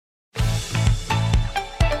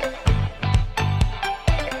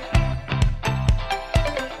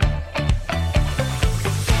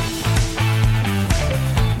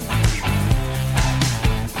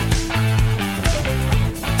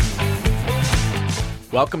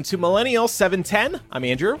Welcome to Millennial 710. I'm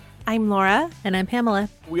Andrew. I'm Laura. And I'm Pamela.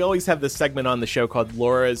 We always have this segment on the show called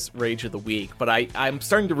Laura's Rage of the Week, but I'm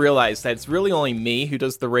starting to realize that it's really only me who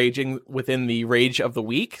does the raging within the Rage of the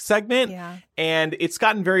Week segment. Yeah. And it's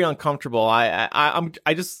gotten very uncomfortable. I'm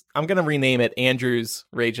going to rename it Andrew's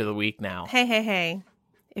Rage of the Week now. Hey.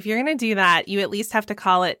 If you're going to do that, you at least have to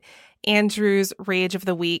call it Andrew's Rage of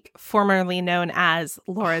the Week, formerly known as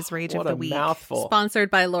Laura's Rage of the Week. What a mouthful. Sponsored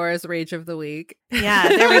by Laura's Rage of the Week. Yeah,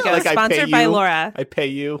 there we go. Like Sponsored by Laura. I pay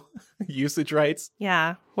you usage rights.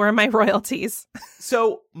 Yeah, where are my royalties?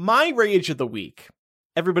 So my Rage of the Week,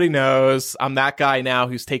 everybody knows I'm that guy now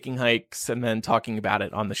who's taking hikes and then talking about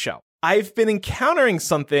it on the show. I've been encountering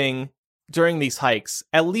something during these hikes,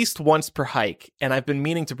 at least once per hike, and I've been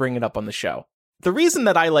meaning to bring it up on the show. The reason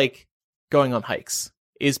that I like going on hikes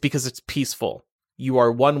is because it's peaceful. You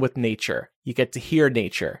are one with nature. You get to hear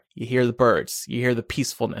nature. You hear the birds. You hear the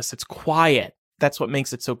peacefulness. It's quiet. That's what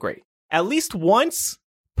makes it so great. At least once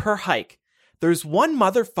per hike, there's one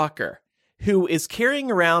motherfucker who is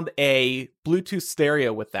carrying around a Bluetooth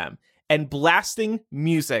stereo with them and blasting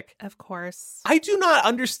music. Of course. I do not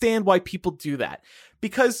understand why people do that.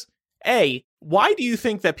 Because A, why do you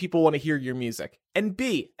think that people want to hear your music? And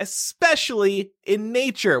B, especially in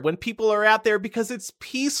nature when people are out there because it's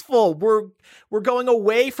peaceful. We're going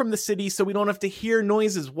away from the city so we don't have to hear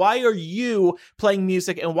noises. Why are you playing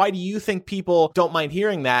music and why do you think people don't mind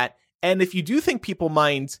hearing that? And if you do think people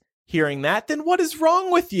mind hearing that, then what is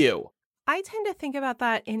wrong with you? I tend to think about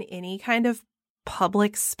that in any kind of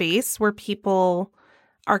public space where people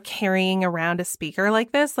are carrying around a speaker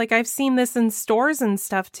like this. Like I've seen this in stores and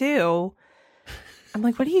stuff too. I'm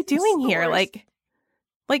like, what are you doing here? Like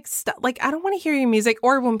I don't want to hear your music.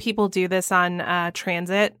 Or when people do this on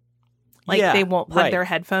transit, they won't plug their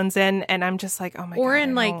headphones in, and I'm just like, oh my god. Or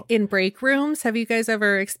in break rooms. Have you guys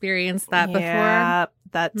ever experienced that before? Yeah,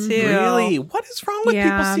 that too. Really? What is wrong with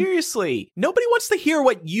people? Seriously, nobody wants to hear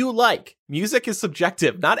what you like. Music is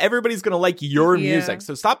subjective. Not everybody's going to like your music,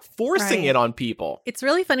 so stop forcing it on people. It's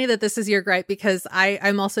really funny that this is your gripe because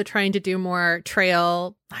I'm also trying to do more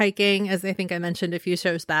trail hiking, as I think I mentioned a few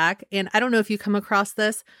shows back. And I don't know if you come across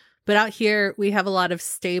this, but out here we have a lot of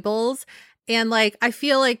stables. And I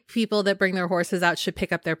feel like people that bring their horses out should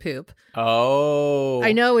pick up their poop. Oh.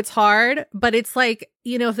 I know it's hard, but it's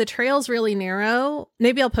if the trail's really narrow,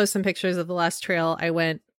 maybe I'll post some pictures of the last trail I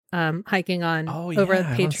went hiking on over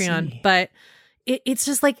Patreon. But it's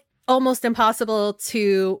just almost impossible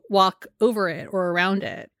to walk over it or around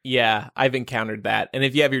it. Yeah, I've encountered that. And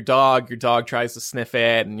if you have your dog tries to sniff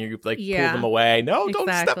it and you pull them away. No, exactly.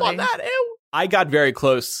 Don't step on that. Ew. I got very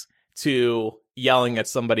close to yelling at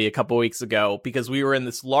somebody a couple weeks ago because we were in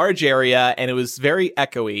this large area and it was very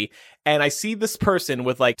echoey. And I see this person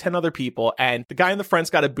with 10 other people, and the guy in the front's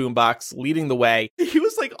got a boombox leading the way. He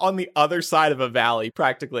was on the other side of a valley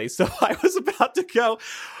practically. So I was about to go,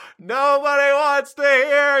 nobody wants to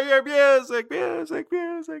hear your music.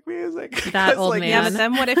 That old man. Yeah, but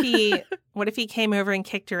then what if he came over and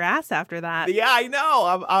kicked your ass after that? Yeah, I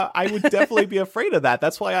know. I would definitely be afraid of that.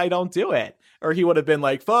 That's why I don't do it. Or he would have been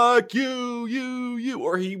like, fuck you.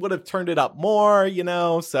 Or he would have turned it up more,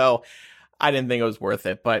 So I didn't think it was worth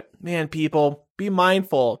it. But man, people, be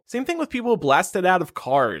mindful. Same thing with people who blast it out of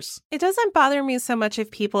cars. It doesn't bother me so much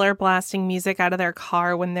if people are blasting music out of their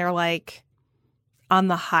car when they're on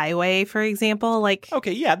the highway, for example.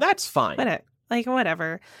 Okay, yeah, that's fine.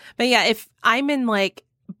 Whatever. But yeah, if I'm in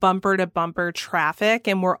bumper to bumper traffic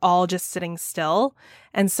and we're all just sitting still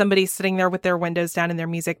and somebody's sitting there with their windows down and their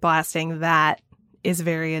music blasting, that is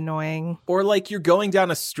very annoying. Or you're going down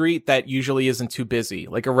a street that usually isn't too busy,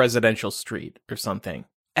 like a residential street or something.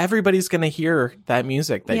 Everybody's going to hear that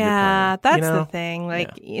music that you're playing. Yeah, that's the thing.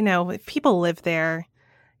 If people live there,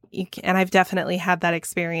 and I've definitely had that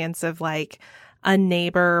experience of a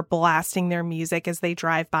neighbor blasting their music as they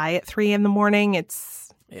drive by at 3 a.m.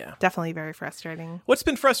 It's definitely very frustrating. What's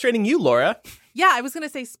been frustrating you, Laura? Yeah, I was going to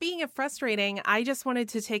say, speaking of frustrating, I just wanted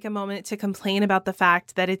to take a moment to complain about the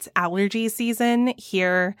fact that it's allergy season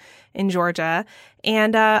here in Georgia.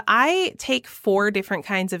 And I take 4 different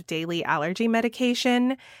kinds of daily allergy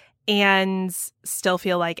medication and still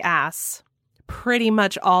feel like ass pretty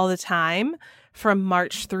much all the time from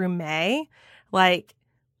March through May.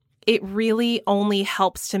 It really only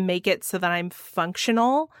helps to make it so that I'm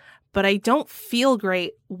functional, but I don't feel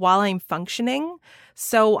great while I'm functioning.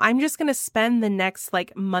 So I'm just going to spend the next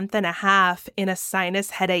month and a half in a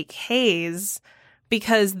sinus headache haze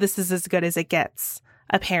because this is as good as it gets,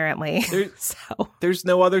 apparently. There's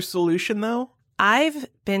no other solution, though? I've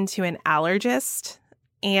been to an allergist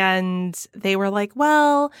And they were like,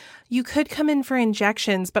 well, you could come in for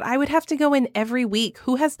injections, but I would have to go in every week.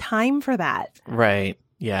 Who has time for that? Right.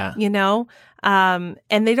 Yeah. You know? And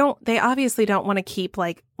they obviously don't want to keep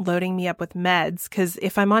like loading me up with meds, because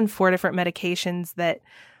if I'm on 4 different medications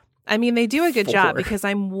they do a good job, because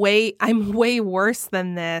I'm way worse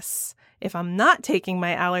than this if I'm not taking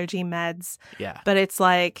my allergy meds. Yeah. But it's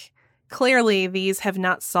like, clearly these have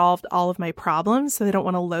not solved all of my problems, so they don't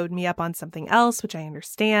want to load me up on something else, which I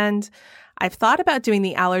understand. I've thought about doing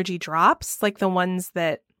the allergy drops, like the ones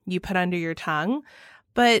that you put under your tongue,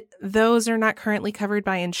 but those are not currently covered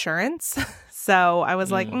by insurance. So I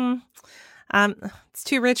was like, it's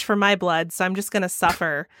too rich for my blood, so I'm just going to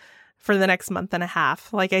suffer for the next month and a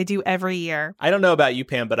half, like I do every year. I don't know about you,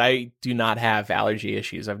 Pam, but I do not have allergy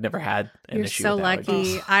issues. I've never had an issue with allergies. You're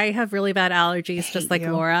so lucky. I have really bad allergies, just like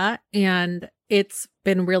Laura, and it's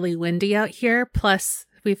been really windy out here. Plus,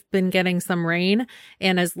 we've been getting some rain,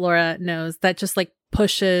 and as Laura knows, that just like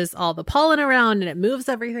pushes all the pollen around and it moves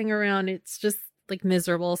everything around. It's just like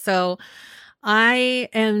miserable. So I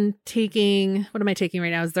am taking, what am I taking right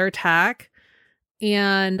now? Zyrtec.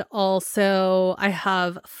 And also I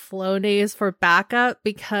have Flonase for backup,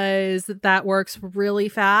 because that works really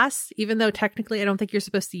fast, even though technically I don't think you're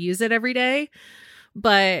supposed to use it every day.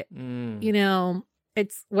 But,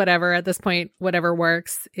 it's whatever at this point, whatever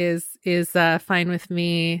works is fine with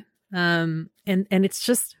me. And it's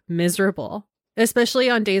just miserable,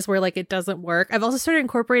 especially on days where like it doesn't work. I've also started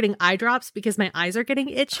incorporating eye drops because my eyes are getting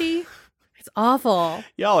itchy. It's awful.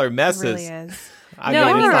 Y'all are messes. It really is. I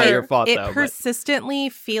mean, it's not your fault, it though. persistently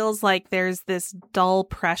feels like there's this dull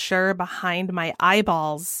pressure behind my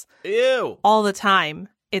eyeballs. Ew. All the time.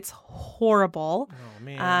 It's horrible. Oh,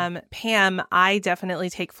 man. Pam, I definitely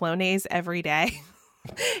take Flonase every day.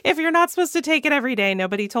 If you're not supposed to take it every day,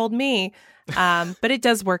 nobody told me. But it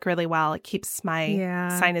does work really well. It keeps my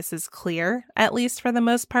sinuses clear, at least for the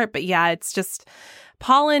most part. But yeah, it's just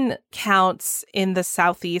pollen counts in the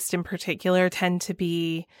Southeast in particular tend to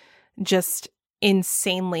be just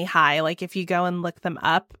insanely high. Like if you go and look them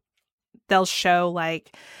up, they'll show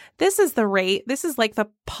like, this is the rate, this is like the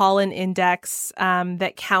pollen index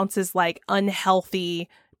that counts as like unhealthy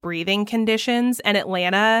breathing conditions. And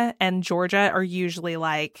Atlanta and Georgia are usually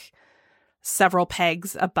like several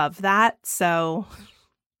pegs above that. So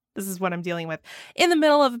this is what I'm dealing with in the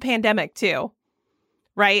middle of a pandemic too.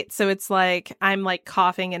 Right. So it's like I'm like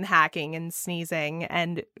coughing and hacking and sneezing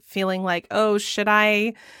and feeling like, oh, should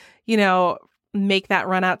I, make that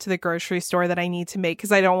run out to the grocery store that I need to make,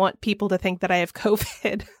 because I don't want people to think that I have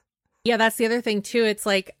COVID. Yeah, that's the other thing, too. It's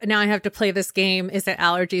like, now I have to play this game. Is it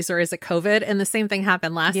allergies or is it COVID? And the same thing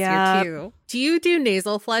happened last year, too. Do you do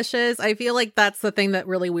nasal flushes? I feel like that's the thing that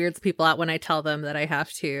really weirds people out when I tell them that I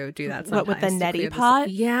have to do that sometimes. What, with the neti pot?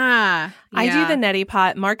 Yeah. I do the neti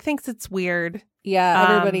pot. Mark thinks it's weird. Yeah,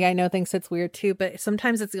 everybody I know thinks it's weird, too. But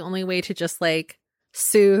sometimes it's the only way to just, like,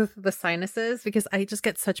 soothe the sinuses, because I just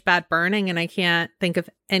get such bad burning and I can't think of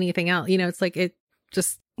anything else. It's like it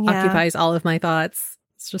just occupies all of my thoughts.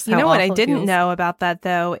 It's just how what I awful it didn't feels. know about that,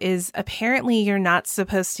 though, is apparently you're not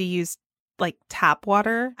supposed to use like tap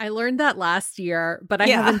water. I learned that last year, but I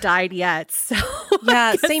haven't died yet. So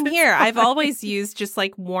yeah, same here. I've always used just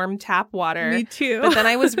like warm tap water. Me too. But then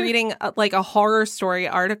I was reading like a horror story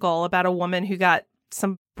article about a woman who got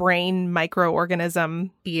some brain microorganism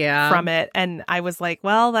from it. And I was like,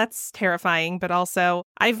 well, that's terrifying. But also,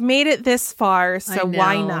 I've made it this far, so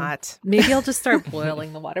why not? Maybe I'll just start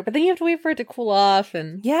boiling the water. But then you have to wait for it to cool off.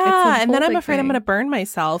 And and then I'm afraid I'm going to burn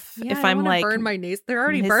myself if I'm like burn my nails. They're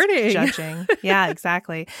already burning. Judging. Yeah,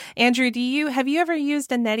 exactly. Andrew, have you ever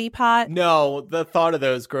used a neti pot? No, the thought of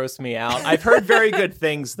those grossed me out. I've heard very good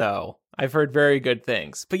things, though. I've heard very good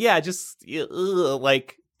things. But yeah, just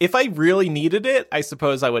like, if I really needed it, I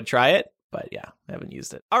suppose I would try it. But yeah, I haven't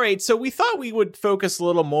used it. All right, so we thought we would focus a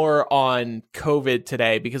little more on COVID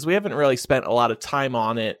today, because we haven't really spent a lot of time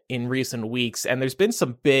on it in recent weeks. And there's been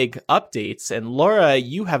some big updates. And Laura,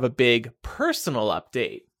 you have a big personal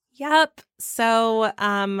update. Yep. So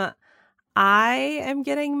I am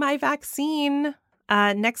getting my vaccine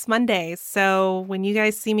next Monday. So when you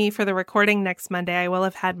guys see me for the recording next Monday, I will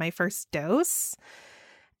have had my first dose.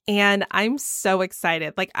 And I'm so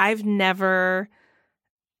excited. Like, I've never,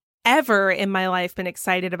 ever in my life been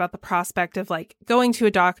excited about the prospect of like going to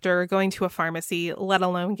a doctor, going to a pharmacy, let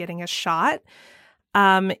alone getting a shot.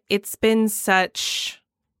 It's been such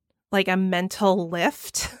like a mental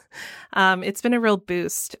lift. It's been a real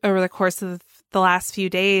boost over the course of the last few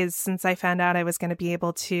days since I found out I was going to be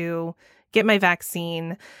able to get my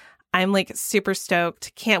vaccine. I'm like super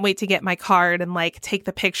stoked. Can't wait to get my card and like take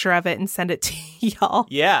the picture of it and send it to y'all.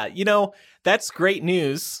 Yeah, that's great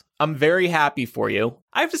news. I'm very happy for you.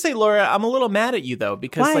 I have to say, Laura, I'm a little mad at you though,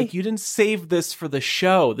 because Why? like you didn't save this for the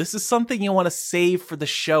show. This is something you want to save for the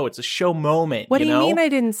show. It's a show moment. What do you you know? mean I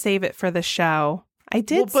didn't save it for the show? I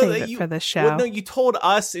did save it for the show. Well, no, you told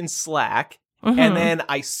us in Slack. Mhm. And then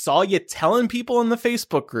I saw you telling people in the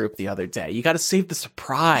Facebook group the other day. You got to save the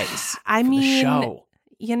surprise I for mean, the show.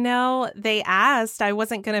 They asked. I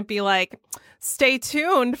wasn't going to be like, stay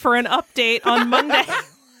tuned for an update on Monday.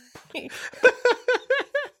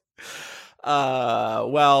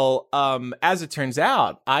 As it turns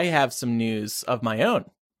out, I have some news of my own.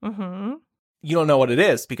 Mm-hmm. You don't know what it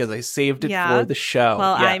is because I saved it for the show.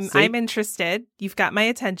 Well, Yeah, I'm interested. You've got my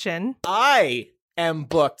attention. I am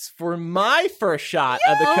booked for my first shot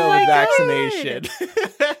of the Oh COVID my vaccination.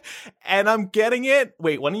 And I'm getting it.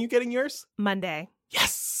 Wait, when are you getting yours? Monday.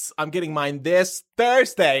 Yes, I'm getting mine this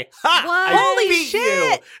Thursday. Ha! What? I Holy beat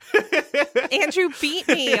shit! you. Andrew beat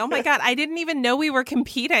me. Oh my God. I didn't even know we were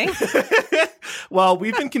competing. Well,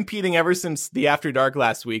 we've been competing ever since the After Dark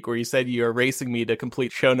last week, where you said you were racing me to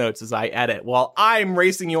complete show notes as I edit. Well, I'm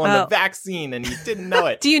racing you on the vaccine, and you didn't know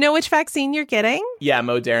it. Do you know which vaccine you're getting? Yeah,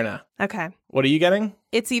 Moderna. Okay. What are you getting?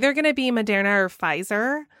 It's either going to be Moderna or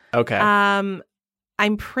Pfizer. Okay.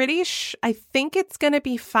 I'm pretty I think it's going to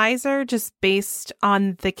be Pfizer just based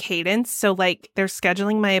on the cadence. So like they're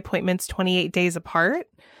scheduling my appointments 28 days apart.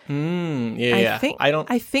 Yeah.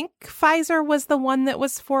 I think Pfizer was the one that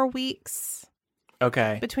was 4 weeks.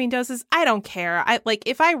 Okay. Between doses. I don't care.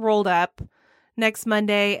 If I rolled up next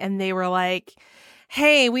Monday and they were like,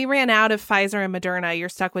 "Hey, we ran out of Pfizer and Moderna. You're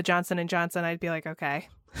stuck with Johnson & Johnson." I'd be like, "Okay."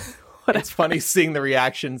 It's funny seeing the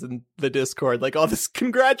reactions in the Discord, like all this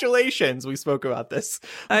congratulations. We spoke about this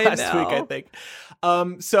last week, I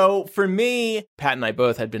think. So for me, Pat and I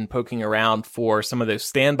both had been poking around for some of those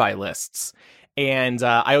standby lists. And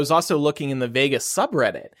I was also looking in the Vegas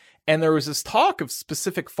subreddit, and there was this talk of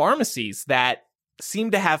specific pharmacies that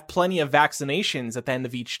seem to have plenty of vaccinations at the end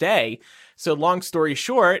of each day. So long story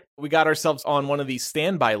short, we got ourselves on one of these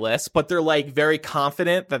standby lists, but they're like very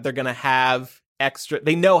confident that they're going to have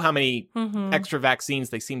they know how many extra vaccines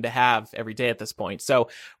they seem to have every day at this point. So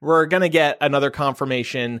we're going to get another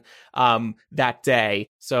confirmation that day.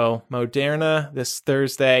 So Moderna this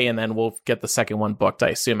Thursday, and then we'll get the second one booked, I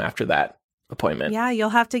assume, after that appointment. Yeah, you'll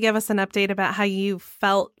have to give us an update about how you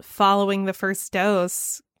felt following the first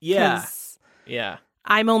dose. Yeah.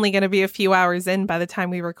 I'm only going to be a few hours in by the time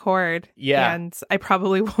we record. Yeah. And I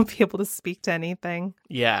probably won't be able to speak to anything.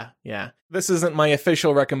 Yeah. This isn't my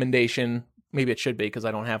official recommendation. Maybe it should be because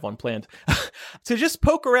I don't have one planned. To just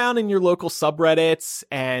poke around in your local subreddits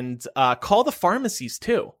and call the pharmacies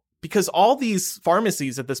too. Because all these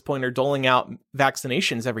pharmacies at this point are doling out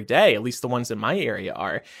vaccinations every day, at least the ones in my area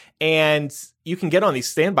are. And you can get on these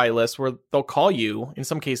standby lists where they'll call you, in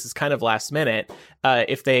some cases kind of last minute,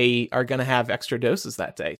 if they are going to have extra doses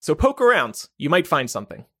that day. So poke around. You might find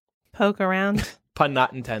something. Poke around. Pun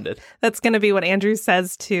not intended. That's going to be what Andrew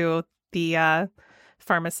says to the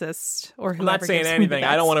pharmacist or whoever. I'm not saying anything.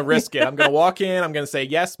 I don't want to risk it. I'm going to walk in. I'm going to say,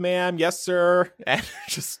 "Yes, ma'am. Yes, sir." And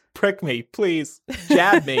just prick me, please.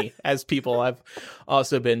 Jab me, as people have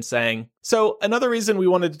also been saying. So another reason we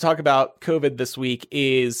wanted to talk about COVID this week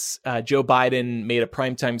is Joe Biden made a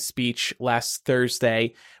primetime speech last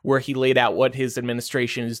Thursday where he laid out what his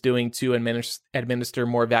administration is doing to administer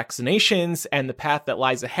more vaccinations and the path that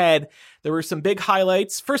lies ahead. There were some big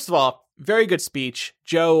highlights. First of all, very good speech.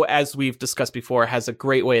 Joe, as we've discussed before, has a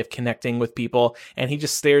great way of connecting with people, and he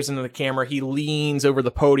just stares into the camera. He leans over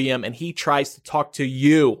the podium and he tries to talk to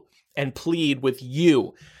you and plead with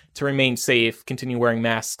you to remain safe, continue wearing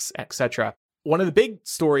masks, etc. One of the big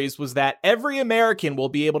stories was that every American will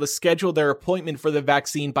be able to schedule their appointment for the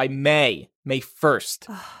vaccine by May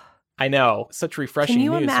 1st. I know, such refreshing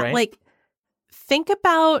news, right? Like, think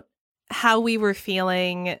about how we were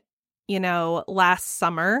feeling, last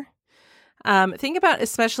summer. Think about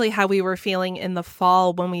especially how we were feeling in the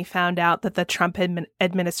fall when we found out that the Trump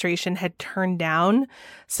administration had turned down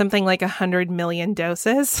something like 100 million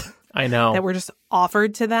doses. I know. That were just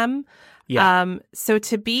offered to them. Yeah. So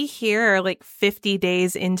to be here like 50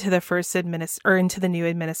 days into the into the new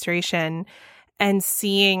administration and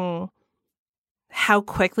seeing how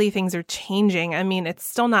quickly things are changing. I mean, it's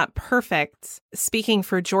still not perfect. Speaking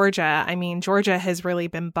for Georgia, Georgia has really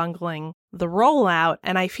been bungling the rollout.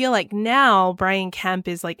 And I feel like now Brian Kemp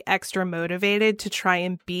is like extra motivated to try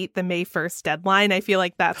and beat the May 1st deadline. I feel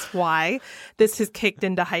like that's why this has kicked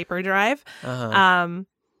into hyperdrive. Uh-huh.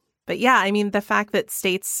 But yeah, I mean, the fact that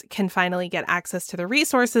states can finally get access to the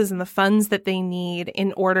resources and the funds that they need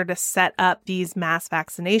in order to set up these mass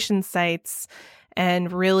vaccination sites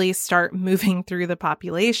and really start moving through the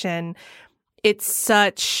population, it's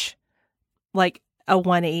such like a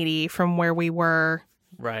 180 from where we were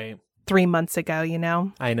right 3 months ago, you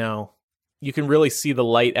know? I know. You can really see the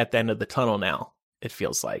light at the end of the tunnel now, it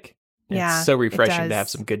feels like. Yeah, it's so refreshing to have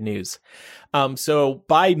some good news. So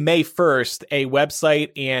by May 1st, a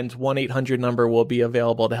website and 1-800 number will be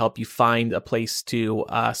available to help you find a place to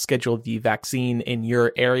schedule the vaccine in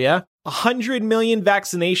your area. 100 million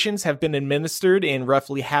vaccinations have been administered in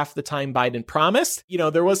roughly half the time Biden promised. You know,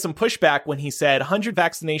 there was some pushback when he said 100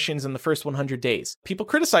 vaccinations in the first 100 days. People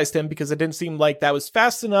criticized him because it didn't seem like that was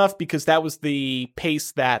fast enough, because that was the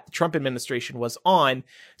pace that the Trump administration was on.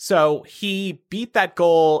 So he beat that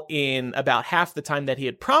goal in about half the time that he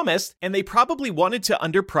had promised, and they probably wanted to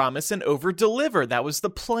underpromise and overdeliver. That was the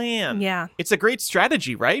plan. Yeah. It's a great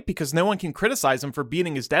strategy, right? Because no one can criticize him for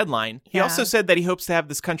beating his deadline. He Yeah. also said that he hopes to have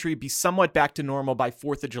this country be somewhat back to normal by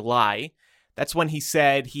 4th of July. That's when he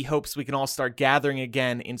said he hopes we can all start gathering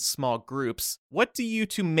again in small groups. What do you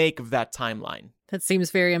two make of that timeline? That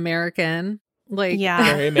seems very American. Like, Yeah.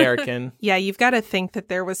 Very American. Yeah, you've got to think that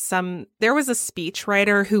there was a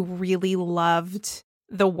speechwriter who really loved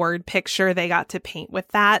the word picture they got to paint with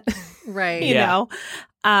that. right. you Yeah.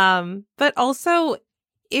 know? But also,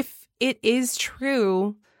 if it is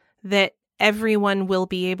true that everyone will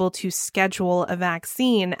be able to schedule a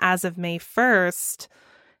vaccine as of May 1st,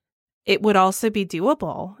 it would also be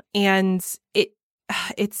doable. And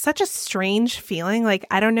it's such a strange feeling. Like,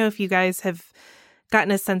 I don't know if you guys have gotten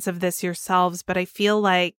a sense of this yourselves, but I feel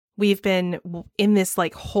like we've been in this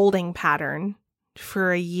like holding pattern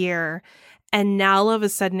for a year. And now all of a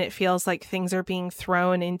sudden it feels like things are being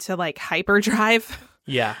thrown into like hyperdrive.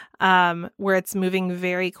 Yeah. Where it's moving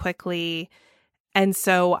very quickly. And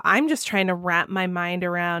so I'm just trying to wrap my mind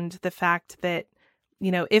around the fact that,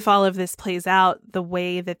 you know, if all of this plays out the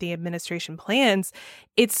way that the administration plans,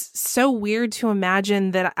 it's so weird to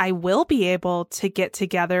imagine that I will be able to get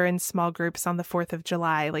together in small groups on the 4th of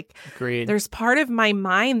July. Like, Agreed. there's part of my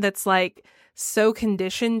mind that's like so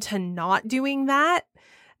conditioned to not doing that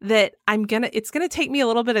it's going to take me a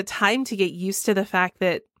little bit of time to get used to the fact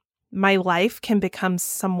that my life can become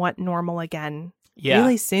somewhat normal again. Yeah.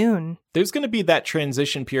 Really soon. There's going to be that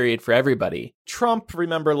transition period for everybody. Trump,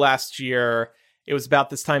 remember last year, it was about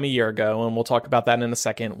this time a year ago, and we'll talk about that in a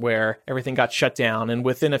second, where everything got shut down. And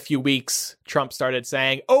within a few weeks, Trump started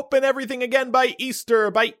saying, open everything again by Easter,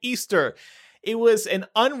 by Easter. It was an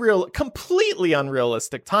completely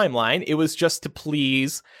unrealistic timeline. It was just to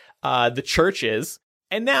please the churches.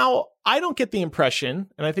 And now I don't get the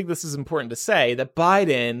impression, and I think this is important to say, that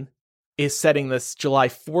Biden is setting this July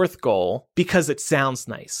 4th goal because it sounds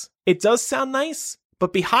nice. It does sound nice,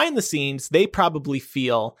 but behind the scenes, they probably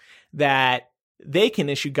feel that they can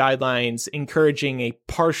issue guidelines encouraging a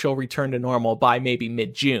partial return to normal by maybe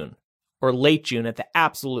mid-June or late June at the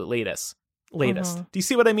absolute latest. Do you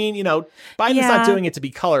see what I mean? You know, Biden's not doing it to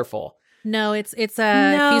be colorful. No, it's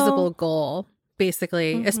a feasible goal,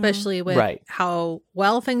 basically, especially with how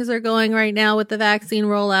well things are going right now with the vaccine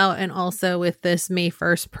rollout and also with this May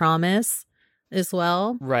 1st promise as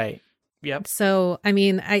well. Right. Yep. So, I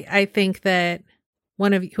mean, I think that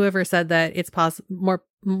whoever said that it's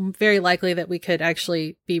very likely that we could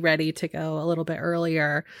actually be ready to go a little bit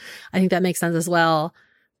earlier. I think that makes sense as well.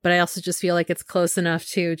 But I also just feel like it's close enough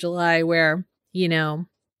to July where, you know,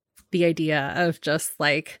 the idea of just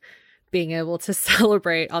like being able to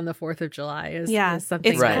celebrate on the 4th of July is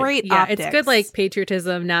something. It's great optics. It's good, like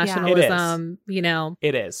patriotism, nationalism, you know.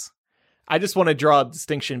 It is. I just want to draw a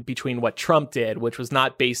distinction between what Trump did, which was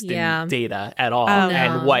not based in data at all,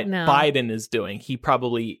 and what Biden is doing. He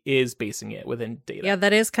probably is basing it within data. Yeah,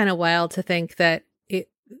 that is kind of wild to think that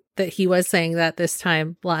he was saying that this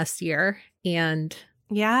time last year, and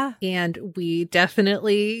we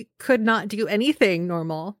definitely could not do anything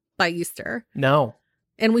normal by Easter. No.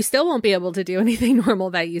 And we still won't be able to do anything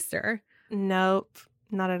normal by Easter. Nope,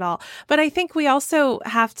 not at all. But I think we also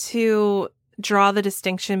have to draw the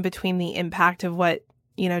distinction between the impact of what,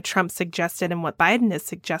 you know, Trump suggested and what Biden is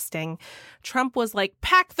suggesting. Trump was like,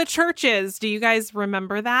 pack the churches. Do you guys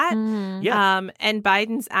remember that? Mm-hmm. Yeah. And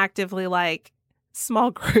Biden's actively like,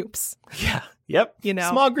 small groups. Yeah. Yep. You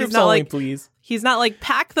know, small groups only, please. He's not like,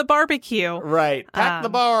 pack the barbecue. Right. Pack the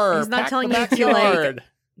bar. He's not telling you to like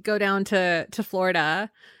go down to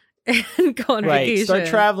Florida and go on vacation. Start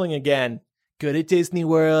traveling again. Good at Disney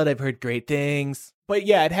World. I've heard great things. But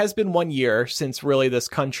yeah, it has been 1 year since really this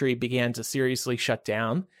country began to seriously shut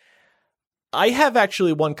down. I have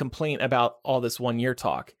actually one complaint about all this 1 year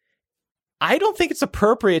talk. I don't think it's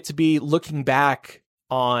appropriate to be looking back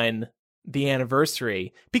on the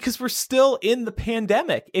anniversary because we're still in the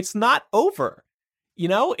pandemic. It's not over. You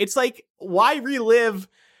know, it's like, why relive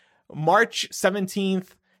March 17th,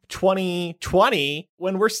 2020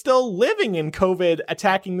 when we're still living in COVID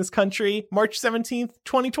attacking this country March 17th,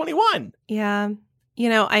 2021? Yeah. You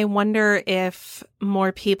know, I wonder if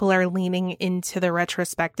more people are leaning into the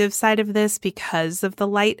retrospective side of this because of the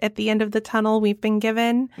light at the end of the tunnel we've been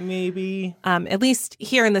given. Maybe. At least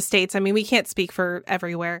here in the States. I mean, we can't speak for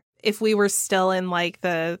everywhere. If we were still in like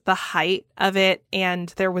the height of it and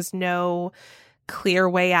there was no clear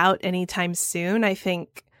way out anytime soon, I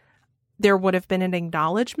think there would have been an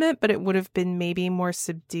acknowledgement, but it would have been maybe more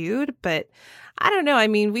subdued. But I don't know. I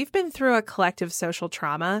mean, we've been through a collective social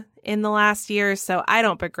trauma in the last year, so I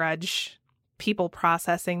don't begrudge people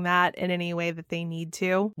processing that in any way that they need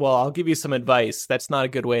to. Well, I'll give you some advice. That's not a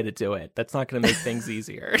good way to do it. That's not going to make things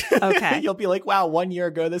easier. Okay. You'll be like, wow, 1 year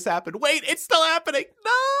ago this happened. Wait, it's still happening.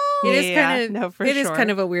 No! It is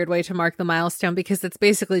kind of a weird way to mark the milestone because it's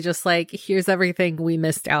basically just like, here's everything we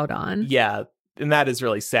missed out on. Yeah. And that is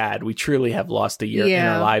really sad. We truly have lost a year in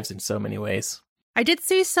our lives in so many ways. I did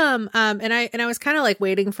see some, and I was kind of like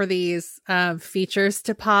waiting for these features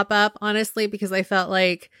to pop up, honestly, because I felt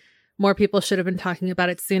like more people should have been talking about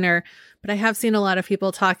it sooner. But I have seen a lot of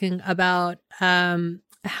people talking about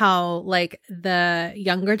how like the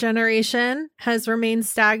younger generation has remained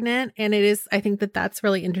stagnant. And it is, I think that that's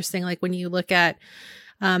really interesting. Like when you look at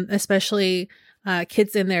especially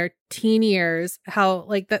kids in their teen years, how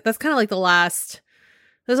like that's kind of like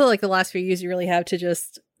those are like the last few years you really have to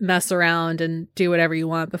just mess around and do whatever you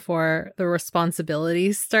want before the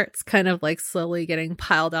responsibility starts kind of like slowly getting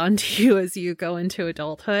piled onto you as you go into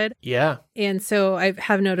adulthood. Yeah. And so I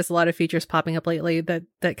have noticed a lot of features popping up lately that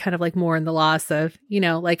kind of like mourn the loss of, you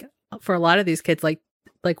know, like for a lot of these kids, like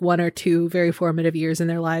 1 or 2 very formative years in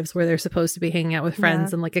their lives where they're supposed to be hanging out with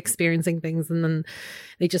friends and like experiencing things. And then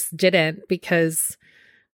they just didn't because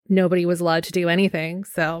nobody was allowed to do anything.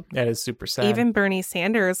 So that is super sad. Even Bernie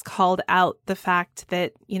Sanders called out the fact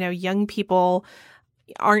that, you know, young people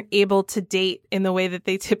aren't able to date in the way that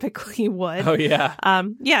they typically would. Oh, yeah.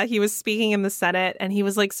 Yeah, he was speaking in the Senate and he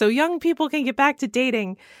was like, so young people can get back to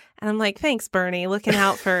dating. And I'm like, thanks, Bernie, looking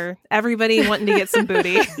out for everybody wanting to get some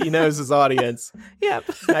booty. He knows his audience. Yep.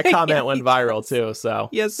 That comment went viral, too. So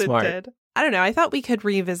yes, smart. It did. I don't know. I thought we could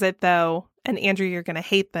revisit, though. And Andrew, you're going to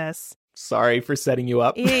hate this. Sorry for setting you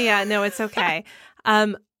up. Yeah. No, it's okay.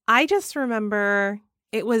 I just remember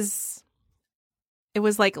it was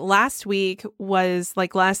like last week was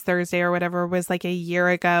like last Thursday or whatever was like a year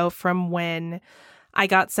ago from when I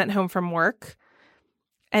got sent home from work.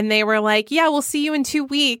 And they were like, yeah, we'll see you in 2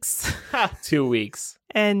 weeks. 2 weeks.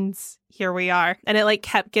 And here we are. And it like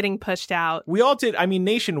kept getting pushed out. We all did. I mean,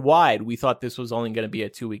 nationwide, we thought this was only going to be a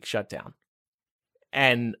 2-week shutdown.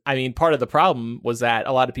 And I mean, part of the problem was that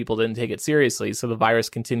a lot of people didn't take it seriously. So the virus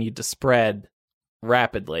continued to spread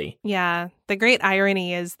rapidly. Yeah. The great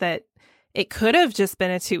irony is that it could have just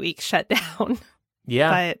been a 2-week shutdown. Yeah.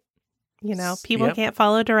 But, you know, people can't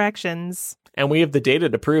follow directions. And we have the data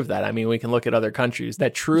to prove that. I mean, we can look at other countries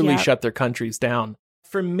that truly shut their countries down.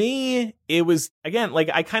 For me, it was, again, like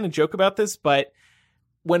I kind of joke about this, but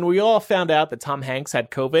when we all found out that Tom Hanks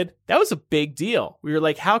had COVID, that was a big deal. We were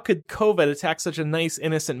like, how could COVID attack such a nice,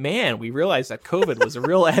 innocent man? We realized that COVID was a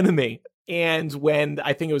real enemy. And when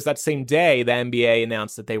I think it was that same day, the NBA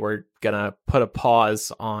announced that they were going to put a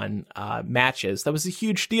pause on matches. That was a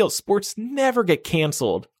huge deal. Sports never get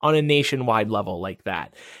canceled on a nationwide level like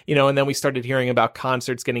that. You know, and then we started hearing about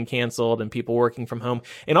concerts getting canceled and people working from home.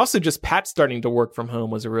 And also just Pat starting to work from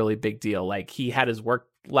home was a really big deal. Like he had his work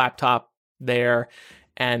laptop there.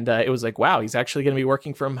 And it was like, wow, he's actually going to be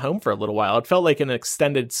working from home for a little while. It felt like an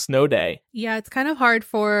extended snow day. Yeah, it's kind of hard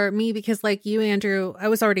for me because like you, Andrew, I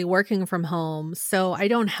was already working from home. So I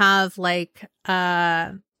don't have like,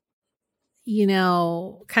 you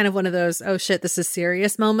know, kind of one of those, oh shit, this is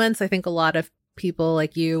serious moments. I think a lot of people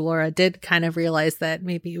like you, Laura, did kind of realize that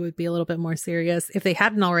maybe it would be a little bit more serious if they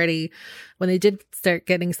hadn't already when they did start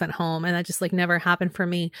getting sent home. And that just like never happened for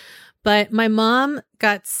me. But my mom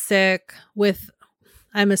got sick with,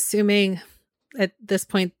 I'm assuming at this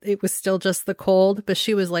point it was still just the cold, but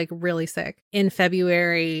she was like really sick in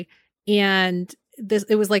February. And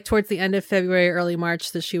it was like towards the end of February, early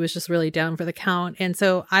March that she was just really down for the count. And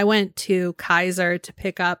so I went to Kaiser to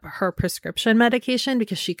pick up her prescription medication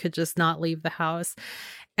because she could just not leave the house.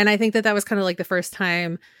 And I think that was kind of like the first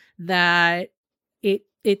time that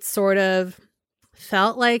it sort of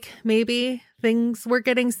felt like maybe things were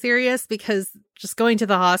getting serious because just going to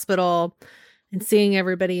the hospital and seeing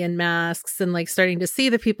everybody in masks and like starting to see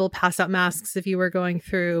the people pass out masks if you were going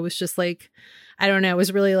through, it was just like, I don't know, it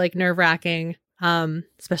was really like nerve wracking.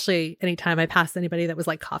 Especially anytime I passed anybody that was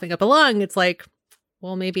like coughing up a lung, it's like,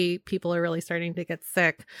 well, maybe people are really starting to get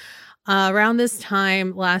sick. Around this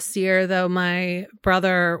time last year, though, my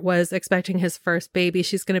brother was expecting his first baby.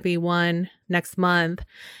 She's going to be 1 next month.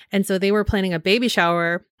 And so they were planning a baby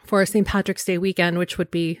shower for St. Patrick's Day weekend, which would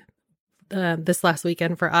be this last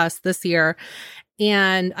weekend for us this year.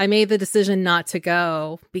 And I made the decision not to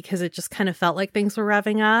go because it just kind of felt like things were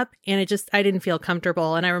revving up. And I didn't feel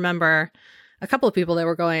comfortable. And I remember a couple of people that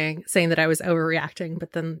were going saying that I was overreacting.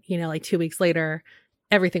 But then, like 2 weeks later,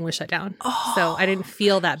 everything was shut down. Oh, so I didn't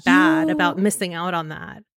feel that bad about missing out on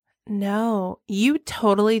that. No, you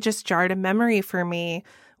totally just jarred a memory for me.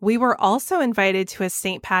 We were also invited to a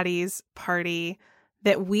St. Patty's party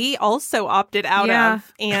that we also opted out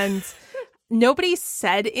of. And nobody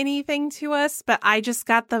said anything to us, but I just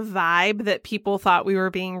got the vibe that people thought we were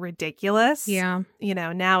being ridiculous. Yeah.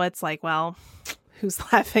 Now it's like, well, who's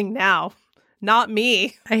laughing now? Not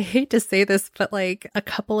me. I hate to say this, but like a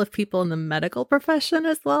couple of people in the medical profession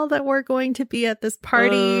as well that were going to be at this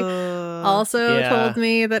party also told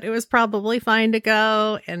me that it was probably fine to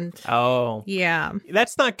go. And yeah,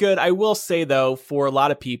 that's not good. I will say, though, for a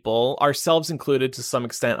lot of people, ourselves included to some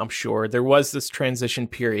extent, I'm sure, there was this transition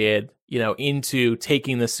period, into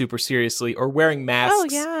taking this super seriously or wearing masks.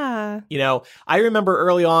 Oh, yeah. I remember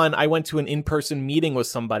early on, I went to an in-person meeting with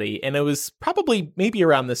somebody, and it was probably maybe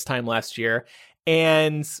around this time last year.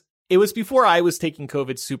 And it was before I was taking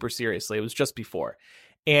COVID super seriously. It was just before.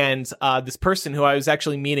 And this person who I was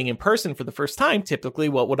actually meeting in person for the first time, typically,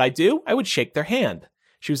 what would I do? I would shake their hand.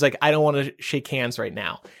 She was like, I don't want to shake hands right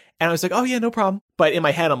now. And I was like, oh, yeah, no problem. But in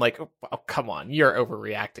my head, I'm like, oh, come on, you're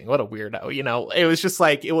overreacting. What a weirdo. It was just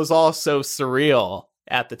like, it was all so surreal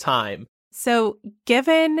at the time. So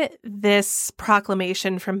given this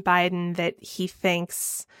proclamation from Biden that he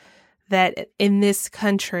thinks that in this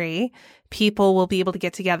country, people will be able to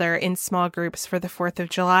get together in small groups for the 4th of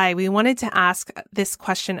July, we wanted to ask this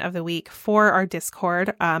question of the week for our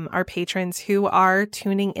Discord, our patrons who are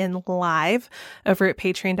tuning in live over at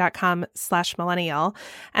patreon.com/millennial.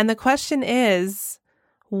 And the question is,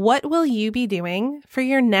 what will you be doing for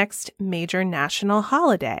your next major national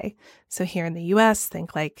holiday? So here in the US,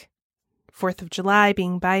 think like 4th of July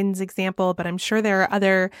being Biden's example, but I'm sure there are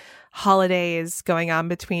other holidays going on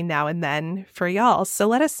between now and then for y'all. So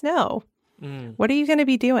let us know. What are you going to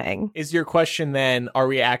be doing? Is your question then, are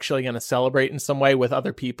we actually going to celebrate in some way with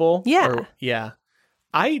other people? Yeah. Yeah.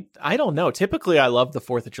 I don't know. Typically, I love the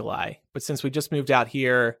 4th of July. But since we just moved out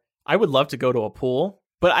here, I would love to go to a pool.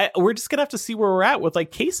 But we're just going to have to see where we're at with like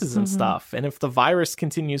cases and stuff. And if the virus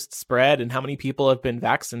continues to spread and how many people have been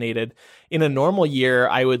vaccinated. In a normal year,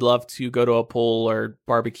 I would love to go to a pool or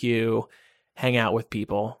barbecue, hang out with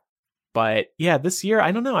people. But yeah, this year,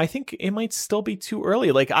 I don't know. I think it might still be too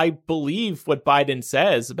early. Like, I believe what Biden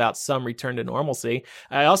says about some return to normalcy.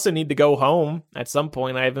 I also need to go home at some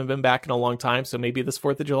point. I haven't been back in a long time. So maybe this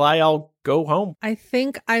 4th of July, I'll go home. I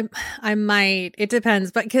think I might. It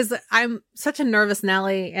depends. But because I'm such a nervous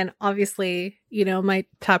Nelly. And obviously, my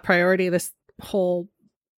top priority this whole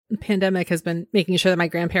pandemic has been making sure that my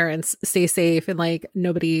grandparents stay safe and like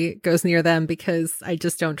nobody goes near them because I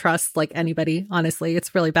just don't trust like anybody. Honestly,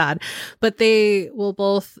 it's really bad. But they will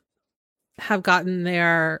both have gotten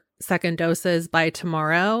their second doses by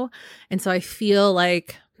tomorrow. And so I feel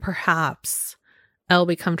like perhaps I'll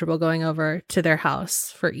be comfortable going over to their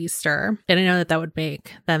house for Easter. And I know that would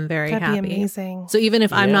make them very happy. That'd be amazing. So even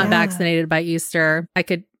if I'm not vaccinated by Easter, I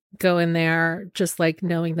could go in there just like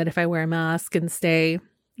knowing that if I wear a mask and stay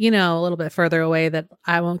a little bit further away, that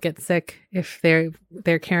I won't get sick if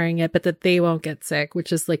they're carrying it, but that they won't get sick,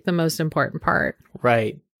 which is like the most important part.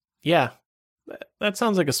 Right. Yeah. That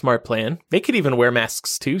sounds like a smart plan. They could even wear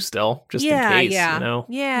masks too still, just in case,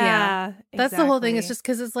 Yeah. That's the whole thing. It's just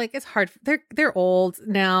because it's like, it's hard. They're old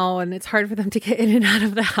now and it's hard for them to get in and out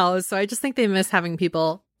of the house. So I just think they miss having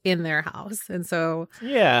people in their house. And so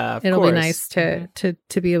it'll be nice to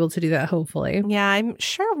be able to do that, hopefully. Yeah, I'm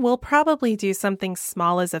sure we'll probably do something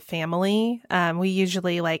small as a family. We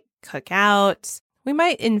usually like cook out. We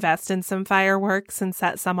might invest in some fireworks and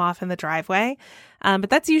set some off in the driveway. But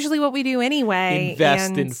that's usually what we do anyway.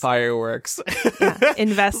 Invest in fireworks.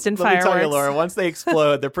 Invest in Let fireworks. me tell you, Laura, once they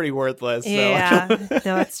explode, they're pretty worthless. Yeah, no,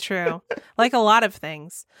 that's true. Like a lot of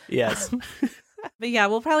things. Yes. But yeah,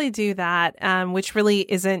 we'll probably do that, which really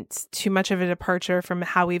isn't too much of a departure from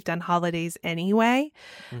how we've done holidays anyway.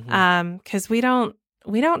 Because we don't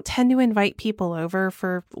tend to invite people over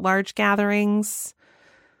for large gatherings.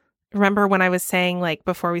 remember when I was saying, like,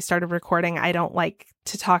 before we started recording, I don't like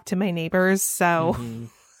to talk to my neighbors, so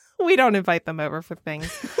we don't invite them over for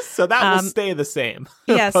things. So that will stay the same.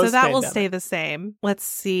 Yeah, so that will stay the same. Let's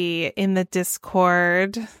see. In the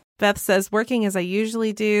Discord, Beth says, working as I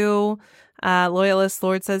usually do. Loyalist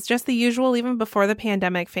Lord says, just the usual, even before the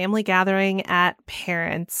pandemic, family gathering at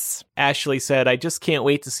parents. Ashley said, I just can't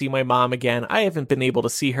wait to see my mom again. I haven't been able to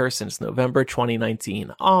see her since November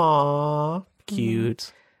 2019. Aww,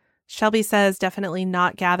 cute. Shelby says, definitely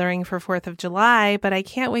not gathering for 4th of July, but I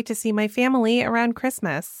can't wait to see my family around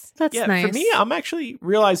Christmas. That's nice. For me, I'm actually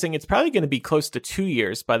realizing it's probably going to be close to 2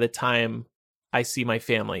 years by the time I see my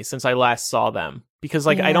family since I last saw them. Because,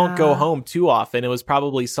 like, I don't go home too often. It was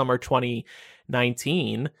probably summer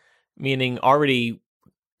 2019, meaning already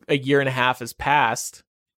a year and a half has passed.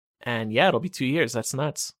 And yeah, it'll be 2 years. That's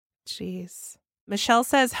nuts. Jeez. Michelle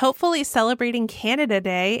says, hopefully celebrating Canada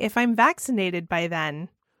Day if I'm vaccinated by then.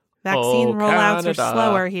 Vaccine rollouts are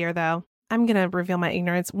slower here, though. I'm going to reveal my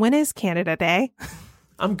ignorance. When is Canada Day?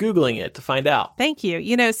 I'm Googling it to find out. Thank you.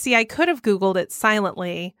 You know, see, I could have Googled it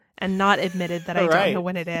silently and not admitted that I don't know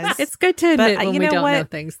when it is. It's good to admit when we don't know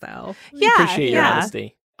things, though. Yeah, appreciate your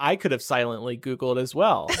honesty. I could have silently Googled as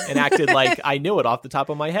well and acted like I knew it off the top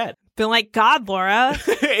of my head. Been like, God, Laura.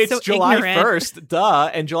 It's so July ignorant. 1st,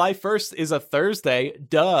 duh. And July 1st is a Thursday,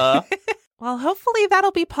 duh. Well, hopefully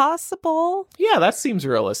that'll be possible. Yeah, that seems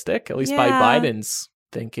realistic, at least by Biden's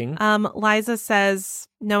thinking. Liza says,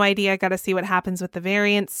 no idea. Got to see what happens with the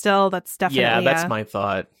variant still. That's definitely that's my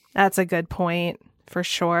thought. That's a good point. For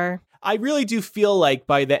sure. I really do feel like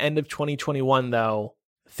by the end of 2021, though,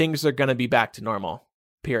 things are going to be back to normal,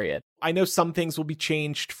 period. I know some things will be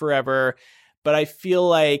changed forever, but I feel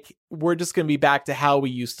like we're just going to be back to how we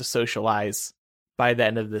used to socialize by the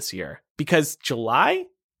end of this year. Because July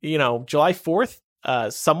 4th,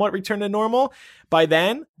 somewhat return to normal. By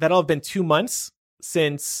then, that'll have been 2 months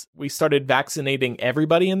since we started vaccinating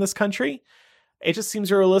everybody in this country. It just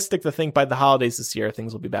seems realistic to think by the holidays this year,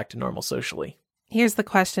 things will be back to normal socially. Here's the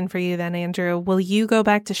question for you then, Andrew. Will you go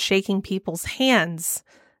back to shaking people's hands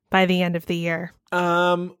by the end of the year?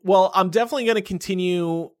 Well, I'm definitely going to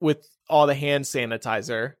continue with all the hand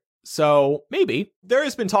sanitizer. So maybe. There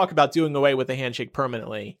has been talk about doing away with the handshake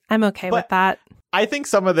permanently. I'm okay with that. I think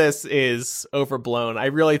some of this is overblown. I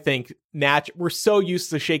really think we're so used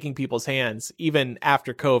to shaking people's hands, even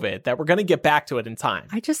after COVID, that we're going to get back to it in time.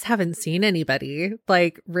 I just haven't seen anybody,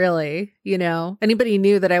 like, really, anybody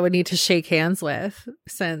new that I would need to shake hands with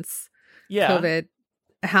since COVID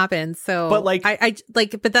happened. So, but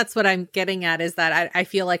but that's what I'm getting at is that I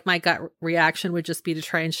feel like my gut reaction would just be to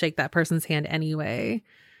try and shake that person's hand anyway,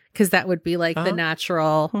 because that would be like the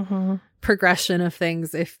natural progression of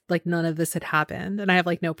things if like none of this had happened, and I have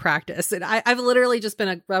like no practice, and I've literally just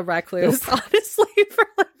been a recluse honestly for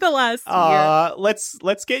like the last year.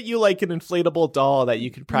 Let's get you like an inflatable doll that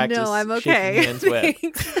you can practice. No, I'm okay. Shaking hands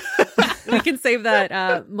with. We can save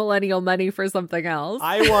that millennial money for something else.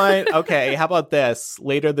 How about this?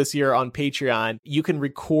 Later this year on Patreon, you can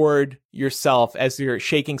record yourself as you're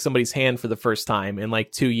shaking somebody's hand for the first time in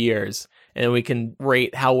like 2 years. And we can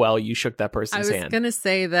rate how well you shook that person's hand. I was going to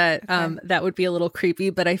say that that would be a little creepy,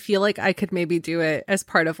 but I feel like I could maybe do it as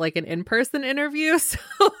part of like an in-person interview. So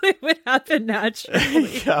it would happen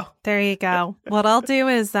naturally. There you go. What I'll do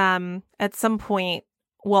is at some point,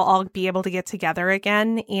 we'll all be able to get together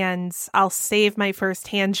again, and I'll save my first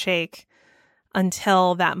handshake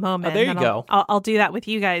until that moment. There you go. I'll do that with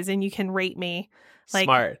you guys, and you can rate me. Like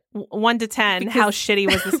Smart. 1 to 10, how shitty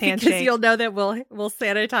was this handshake? Because you'll know that we'll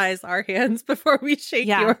sanitize our hands before we shake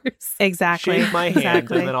yours. Exactly. Shake my hand,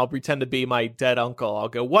 and then I'll pretend to be my dead uncle. I'll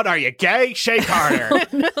go, "What are you, gay? Shake harder."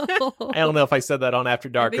 No. I don't know if I said that on After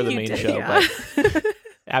Dark or the main show, but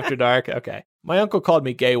After Dark, okay. My uncle called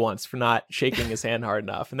me gay once for not shaking his hand hard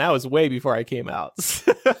enough, and that was way before I came out.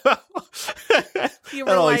 You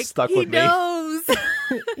were like, stuck with me.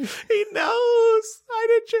 He knows. I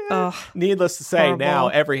did too. Needless to say, now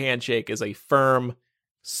every handshake is a firm,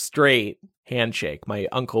 straight handshake. My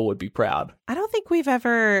uncle would be proud. I don't think we've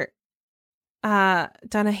ever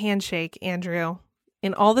done a handshake, Andrew.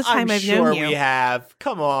 In all the time I've known you. I'm sure we have.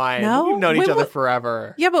 Come on. No? We've known each other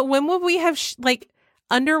forever. Yeah, but when would we have,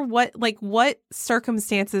 under what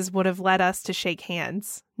circumstances would have led us to shake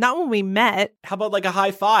hands? Not when we met. How about like a high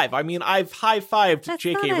five? I mean, I've high-fived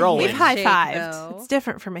J.K. Rowling. We've high-fived. It's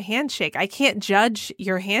different from a handshake. I can't judge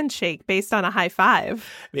your handshake based on a high five.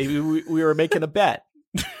 Maybe we were making a bet.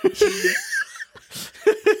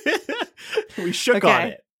 We shook on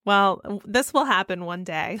it. Well, this will happen one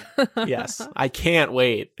day. Yes, I can't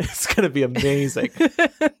wait. It's going to be amazing.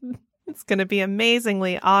 It's It's going to be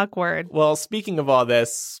amazingly awkward. Well, speaking of all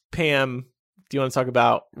this, Pam, do you want to talk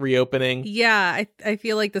about reopening? Yeah, I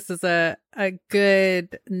feel like this is a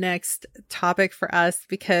good next topic for us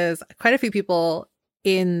because quite a few people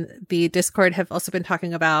in the Discord have also been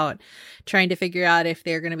talking about trying to figure out if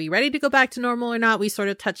they're going to be ready to go back to normal or not. We sort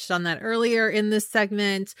of touched on that earlier in this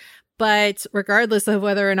segment. But regardless of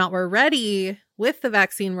whether or not we're ready with the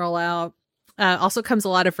vaccine rollout, also comes a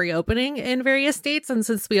lot of reopening in various states. And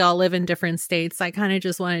since we all live in different states, I kind of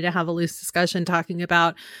just wanted to have a loose discussion talking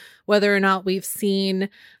about whether or not we've seen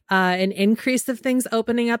an increase of things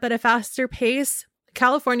opening up at a faster pace.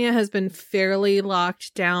 California has been fairly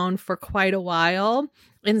locked down for quite a while.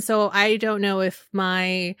 And so I don't know if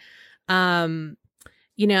my, I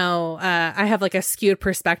have like a skewed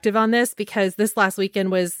perspective on this because this last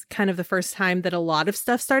weekend was kind of the first time that a lot of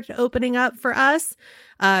stuff started opening up for us,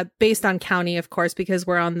 based on county, of course, because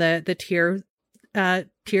we're on the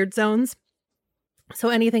tiered zones. So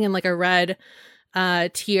anything in like a red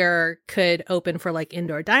tier could open for like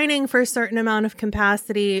indoor dining for a certain amount of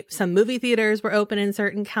capacity. Some movie theaters were open in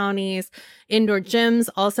certain counties. Indoor gyms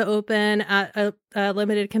also open at a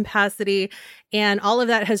limited capacity. And all of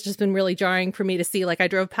that has just been really jarring for me to see. Like I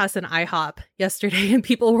drove past an IHOP yesterday and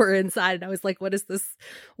people were inside and I was like, what is this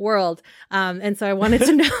world? And so I wanted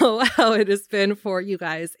to know how it has been for you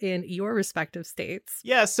guys in your respective states.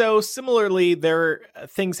 Yeah, so similarly,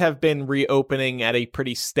 things have been reopening at a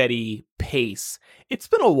pretty steady pace. It's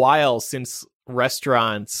been a while since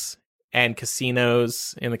restaurants and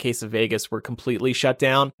casinos, in the case of Vegas, were completely shut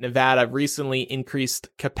down. Nevada recently increased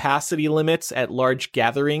capacity limits at large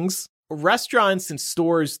gatherings. Restaurants and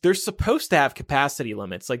stores, they're supposed to have capacity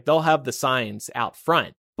limits. Like they'll have the signs out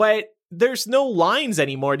front. But there's no lines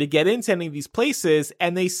anymore to get into any of these places,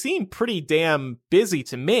 and they seem pretty damn busy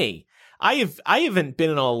to me. I haven't been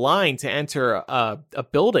in a line to enter a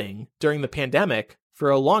building during the pandemic for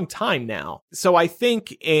a long time now. So I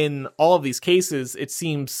think in all of these cases, it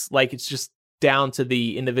seems like it's just down to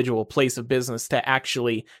the individual place of business to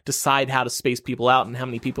actually decide how to space people out and how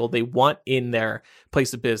many people they want in their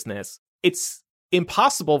place of business. It's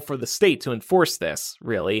impossible for the state to enforce this,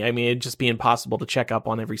 really. I mean, it'd just be impossible to check up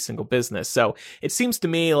on every single business. So it seems to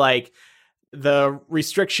me like the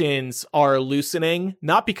restrictions are loosening,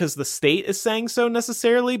 not because the state is saying so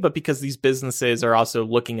necessarily, but because these businesses are also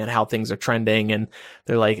looking at how things are trending and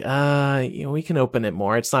they're like, we can open it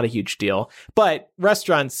more. It's not a huge deal. But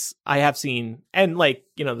restaurants, I have seen, and like,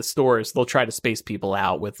 the stores, they'll try to space people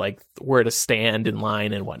out with like where to stand in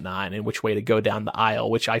line and whatnot and which way to go down the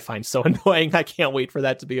aisle, which I find so annoying. I can't wait for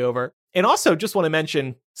that to be over. And also just want to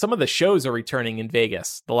mention some of the shows are returning in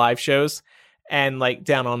Vegas, the live shows. And like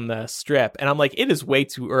down on the strip. And I'm like, it is way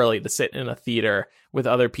too early to sit in a theater with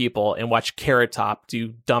other people and watch Carrot Top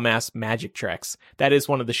do dumbass magic tricks. That is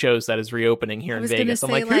one of the shows that is reopening here in Vegas.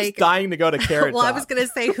 I'm like, who's dying to go to Carrot Top? I was going to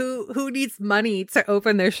say, who needs money to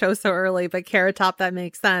open their show so early? But Carrot Top, that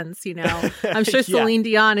makes sense. I'm sure Celine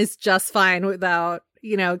Dion is just fine without,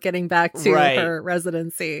 getting back to her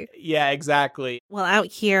residency. Yeah, exactly. Well, out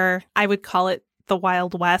here, I would call it the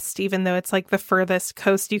Wild West, even though it's like the furthest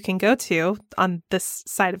coast you can go to on this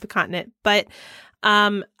side of the continent. But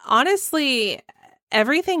honestly,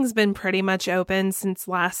 everything's been pretty much open since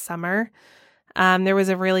last summer. There was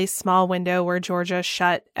a really small window where Georgia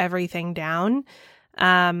shut everything down.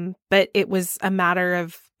 But it was a matter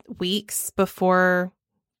of weeks before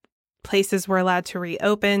places were allowed to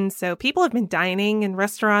reopen. So people have been dining in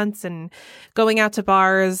restaurants and going out to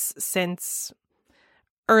bars since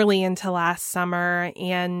early into last summer.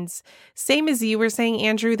 And same as you were saying,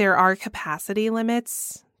 Andrew, there are capacity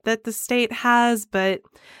limits that the state has, but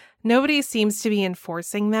nobody seems to be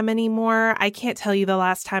enforcing them anymore. I can't tell you the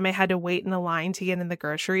last time I had to wait in a line to get in the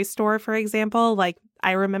grocery store, for example. Like,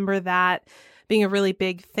 I remember that being a really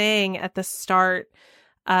big thing at the start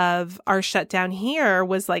of our shutdown here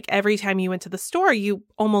was like every time you went to the store, you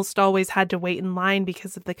almost always had to wait in line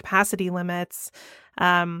because of the capacity limits.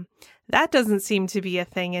 That doesn't seem to be a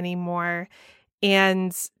thing anymore.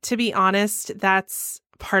 And to be honest, that's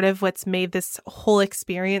part of what's made this whole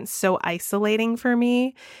experience so isolating for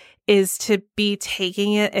me, is to be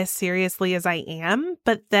taking it as seriously as I am,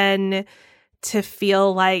 but then to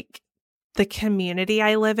feel like the community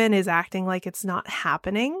I live in is acting like it's not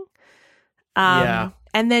happening. Yeah.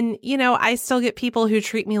 And then, I still get people who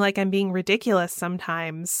treat me like I'm being ridiculous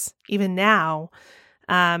sometimes, even now.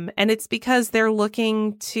 And it's because they're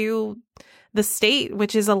looking to the state,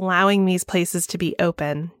 which is allowing these places to be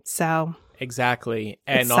open. So exactly.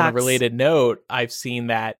 And on a related note, I've seen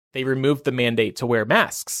that they removed the mandate to wear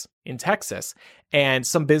masks in Texas. And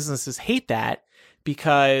some businesses hate that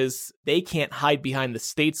because they can't hide behind the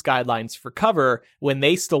state's guidelines for cover when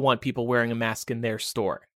they still want people wearing a mask in their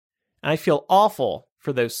store. And I feel awful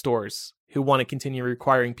for those stores who want to continue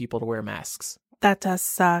requiring people to wear masks. That does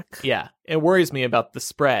suck. Yeah, it worries me about the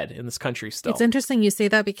spread in this country still. It's interesting you say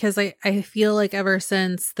that because I feel like ever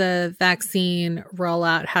since the vaccine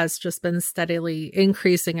rollout has just been steadily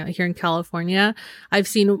increasing out here in California, I've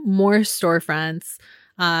seen more storefronts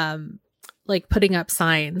like putting up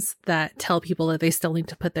signs that tell people that they still need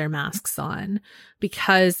to put their masks on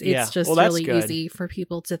because it's just really easy for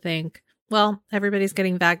people to think, well, everybody's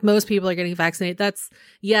getting most people are getting vaccinated. That's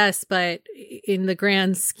yes, but in the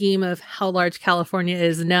grand scheme of how large California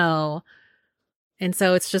is, no. And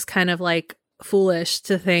so it's just kind of like foolish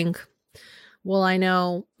to think, well, I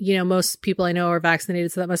know, most people I know are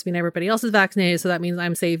vaccinated, so that must mean everybody else is vaccinated. So that means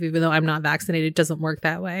I'm safe, even though I'm not vaccinated. It doesn't work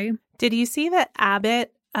that way. Did you see that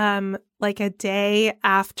Abbott, like a day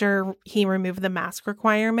after he removed the mask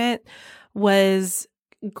requirement, was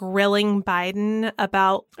grilling Biden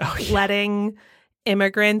about letting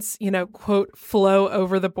immigrants, quote, flow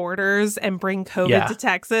over the borders and bring COVID to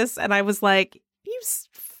Texas? And I was like, you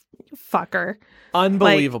fucker.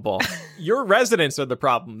 Unbelievable. Your residents are the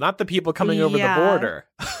problem, not the people coming over the border.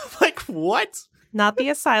 Like, what? Not the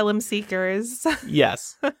asylum seekers.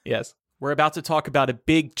 Yes. We're about to talk about a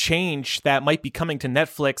big change that might be coming to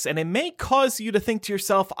Netflix, and it may cause you to think to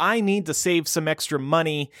yourself, I need to save some extra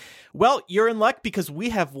money. Well, you're in luck because we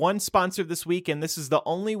have one sponsor this week, and this is the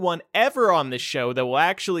only one ever on this show that will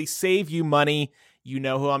actually save you money. You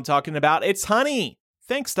know who I'm talking about. It's Honey.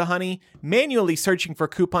 Thanks to Honey, manually searching for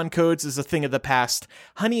coupon codes is a thing of the past.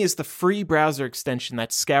 Honey is the free browser extension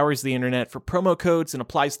that scours the internet for promo codes and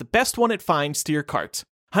applies the best one it finds to your cart.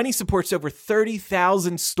 Honey supports over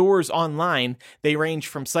 30,000 stores online. They range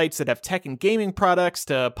from sites that have tech and gaming products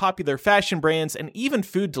to popular fashion brands and even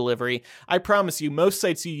food delivery. I promise you, most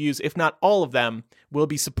sites you use, if not all of them, will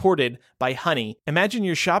be supported by Honey. Imagine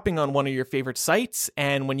you're shopping on one of your favorite sites,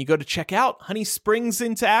 and when you go to check out, Honey springs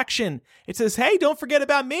into action. It says, hey, don't forget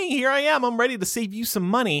about me. Here I am. I'm ready to save you some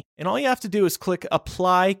money. And all you have to do is click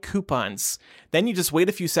Apply Coupons. Then you just wait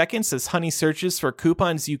a few seconds as Honey searches for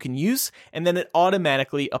coupons you can use, and then it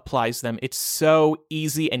automatically applies them. It's so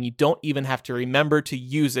easy, and you don't even have to remember to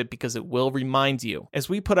use it because it will remind you. As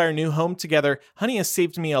we put our new home together, Honey has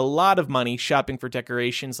saved me a lot of money shopping for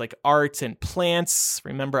decorations like art and plants.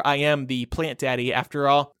 Remember, I am the plant daddy after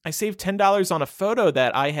all. I saved $10 on a photo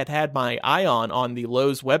that I had my eye on the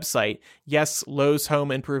Lowe's website. Yes, Lowe's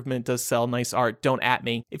Home Improvement does sell nice art. Don't at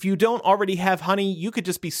me. If you don't already have Honey, you could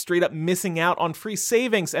just be straight up missing out on free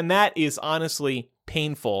savings, and that is honestly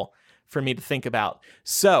painful for me to think about.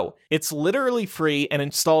 So, it's literally free and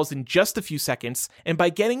installs in just a few seconds, and by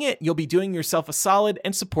getting it, you'll be doing yourself a solid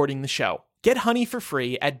and supporting the show. Get Honey for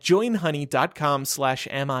free at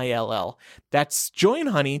joinhoney.com/MILL. That's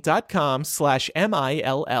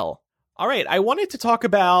joinhoney.com/MILL. All right, I wanted to talk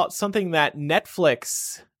about something that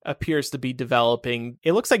Netflix appears to be developing.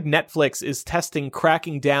 It looks like Netflix is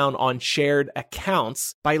cracking down on shared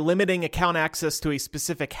accounts by limiting account access to a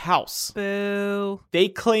specific house. Boo. They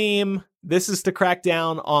claim this is to crack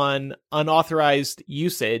down on unauthorized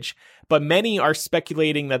usage, but many are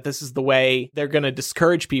speculating that this is the way they're going to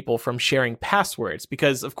discourage people from sharing passwords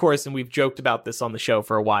because, of course, and we've joked about this on the show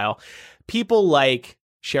for a while, people like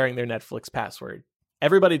sharing their Netflix password.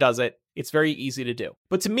 Everybody does it. It's very easy to do.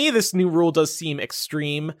 But to me, this new rule does seem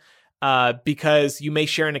extreme because you may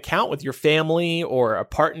share an account with your family or a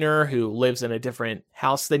partner who lives in a different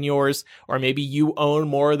house than yours, or maybe you own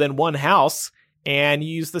more than one house and you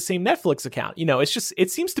use the same Netflix account.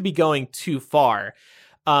 It seems to be going too far.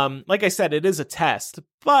 Like I said, it is a test,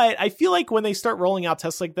 but I feel like when they start rolling out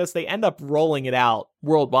tests like this, they end up rolling it out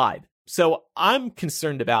worldwide. So I'm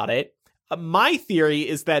concerned about it. My theory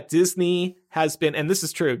is that Disney has been, and this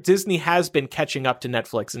is true, Disney has been catching up to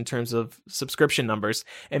Netflix in terms of subscription numbers.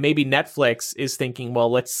 And maybe Netflix is thinking, well,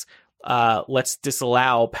 let's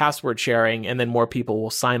disallow password sharing and then more people will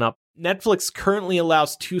sign up. Netflix currently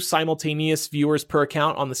allows 2 simultaneous viewers per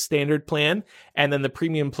account on the standard plan. And then the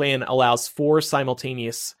premium plan allows 4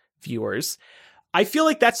 simultaneous viewers. I feel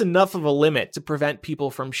like that's enough of a limit to prevent people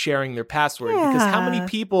from sharing their password because how many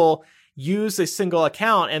people use a single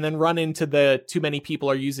account and then run into the too many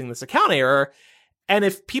people are using this account error. And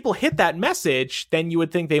if people hit that message, then you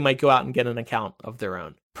would think they might go out and get an account of their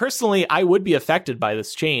own. Personally, I would be affected by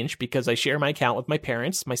this change because I share my account with my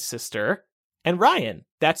parents, my sister, and Ryan.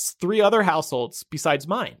 That's 3 other households besides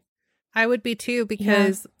mine. I would be too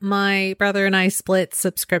because my brother and I split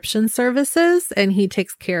subscription services and he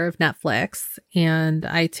takes care of Netflix and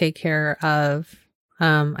I take care of,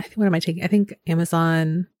 what am I taking? I think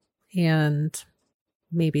Amazon and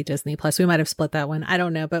maybe Disney Plus. We might have split that one. I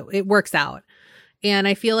don't know, but it works out. And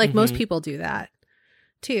I feel like most people do that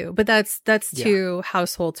too. But that's two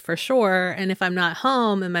households for sure. And if I'm not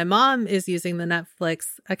home and my mom is using the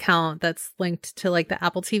Netflix account that's linked to like the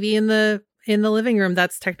Apple TV in the living room,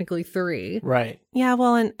 that's technically 3. Right. Yeah,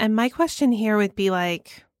 well, and my question here would be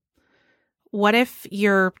like, what if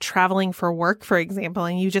you're traveling for work, for example,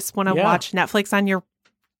 and you just want to watch Netflix on your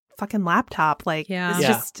fucking laptop? Like, this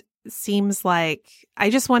just seems like, I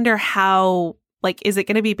just wonder how, like, is it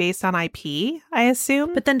going to be based on IP, I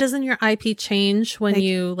assume? But then doesn't your IP change when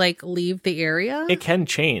you like leave the area? It can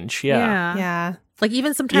change. Yeah. Like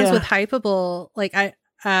even sometimes with Hypable, like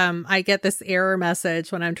I get this error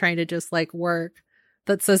message when I'm trying to just like work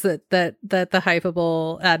that says that the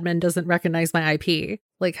Hypable admin doesn't recognize my IP.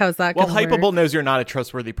 Like, how's that going to work? Well, Hypable knows you're not a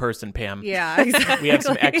trustworthy person, Pam. Yeah, exactly. We have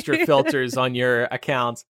some extra filters on your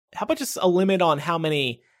accounts. How about just a limit on how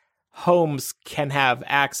many homes can have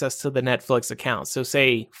access to the Netflix account? So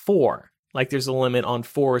say 4. Like there's a limit on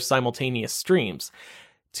 4 simultaneous streams.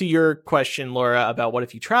 To your question, Laura, about what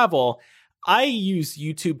if you travel, I use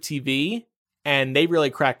YouTube TV, and they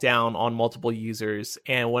really crack down on multiple users.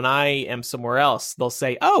 And when I am somewhere else, they'll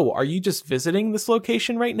say, oh, are you just visiting this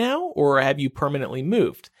location right now? Or have you permanently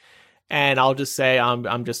moved? And I'll just say,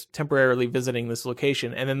 I'm just temporarily visiting this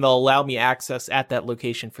location. And then they'll allow me access at that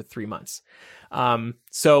location for 3 months.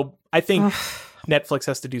 So I think Netflix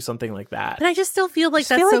has to do something like that. But I just still feel like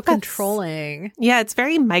that's so controlling. Yeah, it's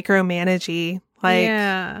very micromanagey. Like,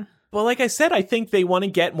 yeah. Well, like I said, I think they want to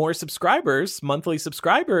get more subscribers, monthly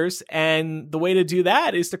subscribers. And the way to do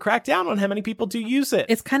that is to crack down on how many people do use it.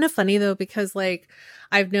 It's kind of funny, though, because like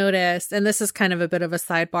I've noticed, and this is kind of a bit of a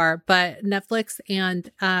sidebar, but Netflix and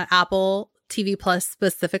Apple TV Plus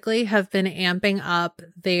specifically have been amping up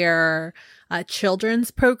their children's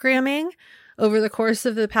programming over the course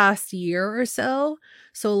of the past year or so.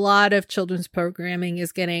 So a lot of children's programming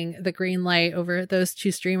is getting the green light over those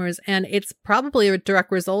 2 streamers. And it's probably a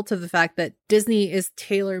direct result of the fact that Disney is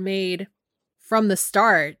tailor-made from the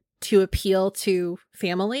start to appeal to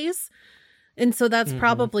families. And so that's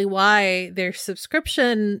probably why their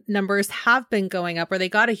subscription numbers have been going up, or they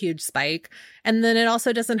got a huge spike. And then it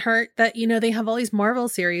also doesn't hurt that, you know, they have all these Marvel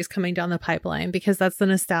series coming down the pipeline because that's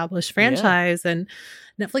an established franchise. And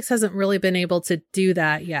Netflix hasn't really been able to do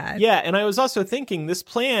that yet. Yeah. And I was also thinking this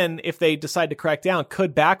plan, if they decide to crack down,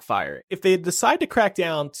 could backfire. If they decide to crack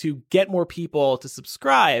down to get more people to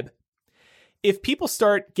subscribe, if people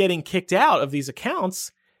start getting kicked out of these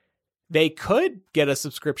accounts, they could get a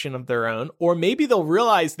subscription of their own, or maybe they'll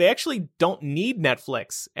realize they actually don't need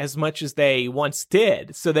Netflix as much as they once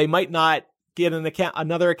did. So they might not get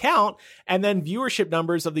another account, and then viewership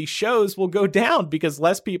numbers of these shows will go down because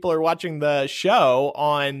less people are watching the show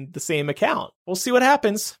on the same account. We'll see what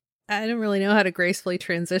happens. I don't really know how to gracefully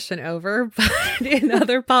transition over, but in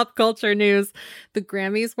other pop culture news, the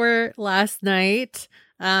Grammys were last night.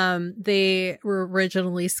 They were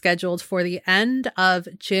originally scheduled for the end of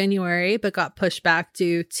January, but got pushed back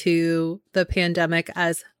due to the pandemic,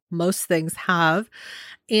 as most things have.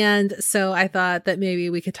 And so I thought that maybe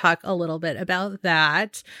we could talk a little bit about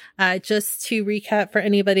that. Just to recap for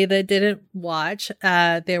anybody that didn't watch,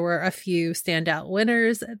 there were a few standout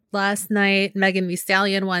winners last night. Megan Thee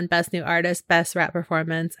Stallion won Best New Artist, Best Rap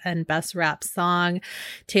Performance, and Best Rap Song.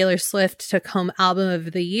 Taylor Swift took home Album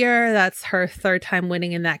of the Year. That's her 3rd time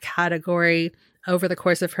winning in that category over the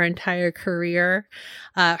course of her entire career.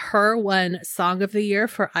 Her won Song of the Year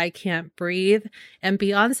for I Can't Breathe. And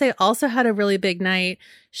Beyonce also had a really big night.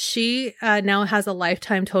 She now has a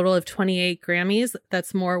lifetime total of 28 Grammys.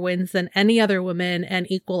 That's more wins than any other woman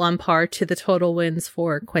and equal on par to the total wins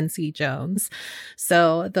for Quincy Jones.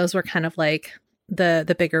 So those were kind of like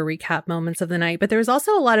the bigger recap moments of the night. But there was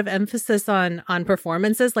also a lot of emphasis on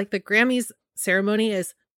performances. Like the Grammys ceremony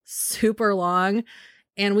is super long,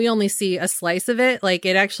 and we only see a slice of it. Like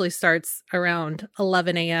it actually starts around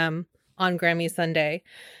 11 a.m. on Grammy Sunday.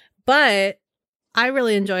 But I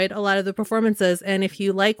really enjoyed a lot of the performances. And if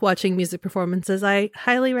you like watching music performances, I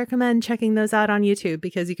highly recommend checking those out on YouTube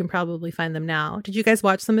because you can probably find them now. Did you guys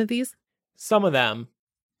watch some of these? Some of them.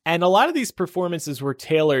 And a lot of these performances were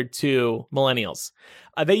tailored to millennials.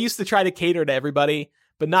 They used to try to cater to everybody,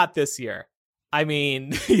 but not this year. I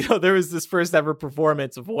mean, there was this first ever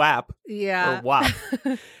performance of WAP. Yeah. Or WAP.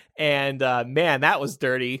 And man, that was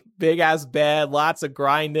dirty. Big ass bed, lots of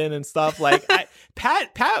grinding and stuff. Like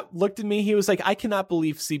Pat looked at me. He was like, I cannot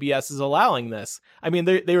believe CBS is allowing this. I mean,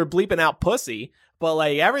 they were bleeping out pussy, but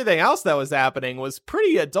like everything else that was happening was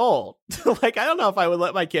pretty adult. Like, I don't know if I would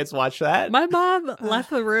let my kids watch that. My mom left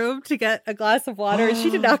the room to get a glass of water and she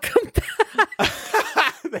did not come back.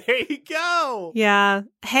 There you go. Yeah.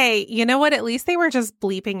 Hey, you know what? At least they were just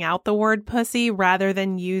bleeping out the word pussy rather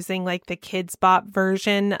than using like the Kids Bop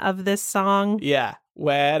version of this song. Yeah.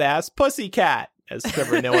 Wet ass pussycat, as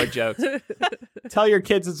Trevor Noah jokes. Tell your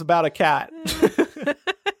kids it's about a cat.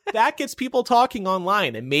 That gets people talking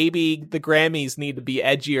online, and maybe the Grammys need to be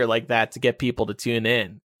edgier like that to get people to tune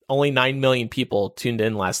in. Only 9 million people tuned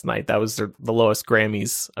in last night. That was the lowest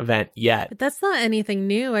Grammys event yet. But that's not anything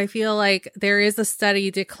new. I feel like there is a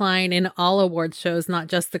steady decline in all award shows, not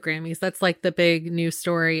just the Grammys. That's like the big news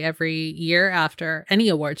story every year after any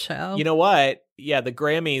award show. You know what? Yeah, the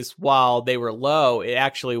Grammys, while they were low, it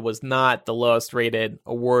actually was not the lowest rated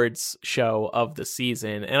awards show of the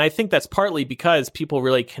season. And I think that's partly because people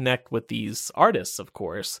really connect with these artists, of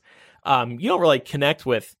course. You don't really connect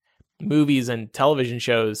with movies and television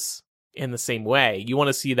shows in the same way. You want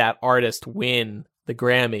to see that artist win the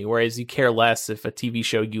Grammy, whereas you care less if a TV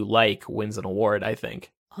show you like wins an award, I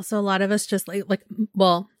think. Also, a lot of us just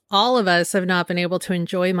all of us have not been able to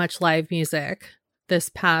enjoy much live music this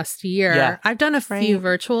past year. Yeah. I've done a few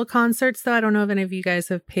virtual concerts, though. I don't know if any of you guys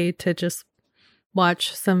have paid to just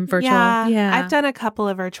watch some virtual. Yeah. I've done a couple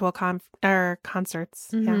of virtual concerts.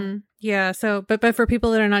 Mm-hmm. Yeah. So, but for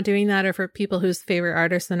people that are not doing that, or for people whose favorite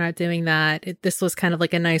artists are not doing that, this was kind of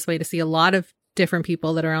like a nice way to see a lot of different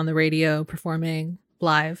people that are on the radio performing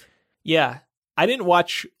live. Yeah. I didn't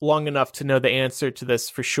watch long enough to know the answer to this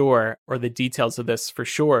for sure, or the details of this for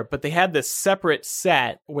sure, but they had this separate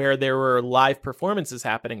set where there were live performances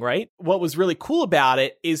happening, right? What was really cool about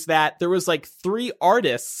it is that there was like 3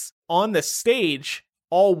 artists on the stage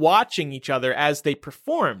all watching each other as they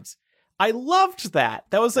performed. I loved that.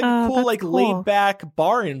 That was like a cool, laid back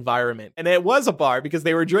bar environment. And it was a bar because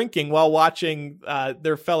they were drinking while watching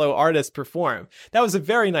their fellow artists perform. That was a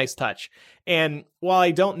very nice touch. And while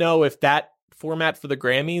I don't know if that format for the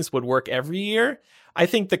Grammys would work every year, I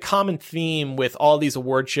think the common theme with all these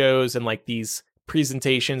award shows and like these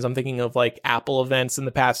presentations, I'm thinking of like Apple events in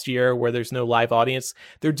the past year where there's no live audience,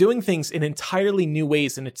 they're doing things in entirely new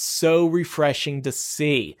ways, and it's so refreshing to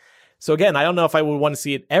see. So again, I don't know if I would want to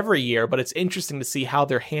see it every year, but it's interesting to see how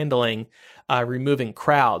they're handling removing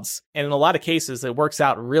crowds. And in a lot of cases, it works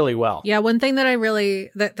out really well. Yeah, one thing that I really,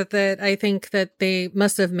 that I think that they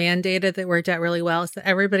must have mandated that worked out really well is that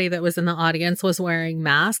everybody that was in the audience was wearing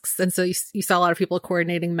masks. And so you saw a lot of people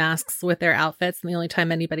coordinating masks with their outfits. And the only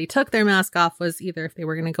time anybody took their mask off was either if they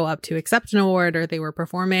were going to go up to accept an award or they were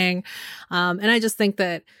performing. And I just think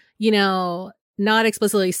that, not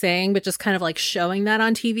explicitly saying, but just kind of like showing that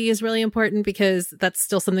on TV is really important, because that's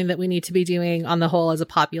still something that we need to be doing on the whole as a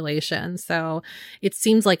population. So it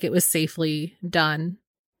seems like it was safely done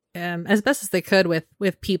as best as they could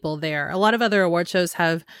with people there. A lot of other award shows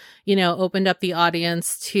have, opened up the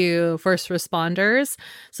audience to first responders.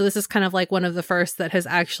 So this is kind of like one of the first that has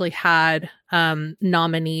actually had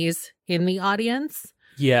nominees in the audience.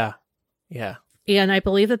 Yeah. Yeah. And I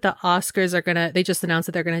believe that the Oscars they just announced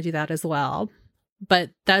that they're going to do that as well.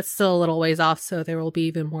 But that's still a little ways off, so there will be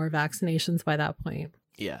even more vaccinations by that point.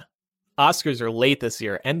 Yeah. Oscars are late this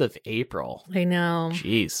year, end of April. I know.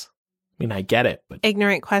 Jeez. I mean, I get it, but...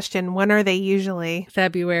 Ignorant question. When are they usually?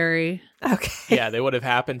 February. Okay. Yeah, they would have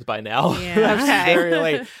happened by now. Yeah. Okay. Very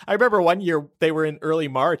late. I remember one year they were in early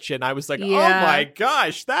March, and I was like, oh my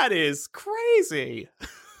gosh, that is crazy.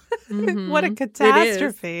 Mm-hmm. What a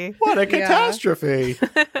catastrophe. What a catastrophe.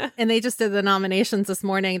 And they just did the nominations this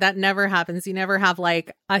morning. That never happens. You never have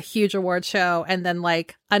like a huge award show and then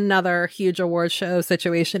like another huge award show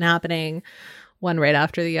situation happening one right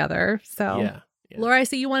after the other. So Yeah. Laura, I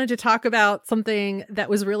see you wanted to talk about something that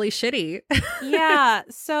was really shitty. Yeah.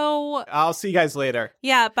 So I'll see you guys later.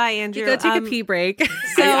 yeah, bye, Andrew. You go take a pee break.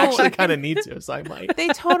 So I actually kind of need to, so I might. they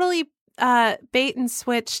totally bait and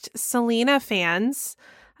switched Selena fans.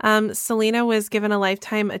 Selena was given a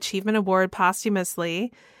Lifetime Achievement Award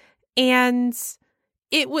posthumously, and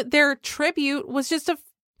their tribute was just a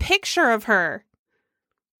picture of her.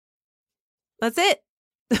 That's it.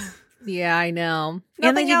 Yeah, I know. Nothing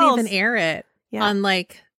and they didn't else. even air it on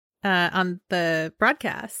the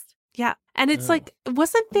broadcast. Yeah. And it's like,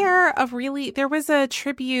 wasn't there there was a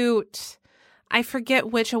tribute, I forget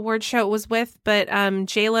which award show it was with, but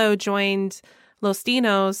J-Lo joined Los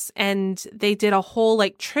Dinos and they did a whole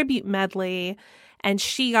like tribute medley, and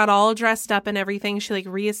she got all dressed up and everything. She like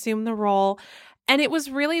reassumed the role, and it was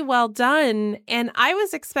really well done. And I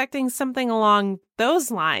was expecting something along those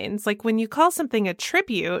lines. Like when you call something a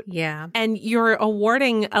tribute, Yeah. and you're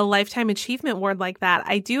awarding a Lifetime Achievement Award like that,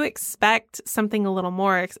 I do expect something a little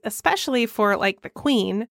more, especially for like the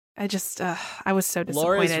Queen. I was so disappointed.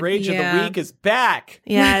 Laura's Rage of the Week is back.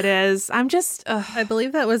 Yeah, it is. I'm just, I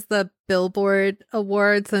believe that was the Billboard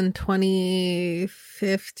Awards in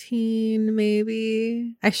 2015,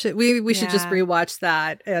 maybe. We should just rewatch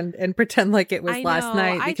that and pretend like it was last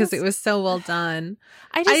night because it was so well done.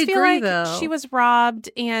 I feel like she was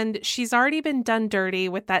robbed and she's already been done dirty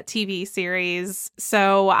with that TV series.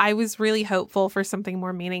 So I was really hopeful for something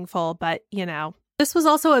more meaningful, but This was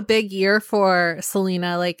also a big year for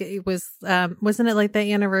Selena. Like it was, wasn't it like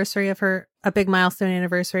the anniversary of a big milestone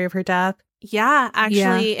anniversary of her death? Yeah,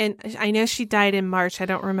 actually. Yeah. And I know she died in March. I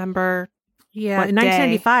don't remember. Yeah, in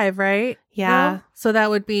 1995, right? Yeah. Well, so that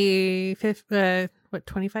would be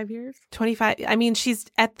 25 years? 25. I mean,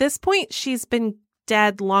 at this point, she's been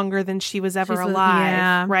dead longer than she was ever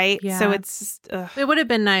alive, right? Yeah. So it's just, it would have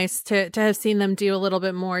been nice to have seen them do a little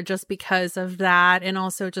bit more just because of that, and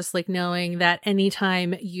also just like knowing that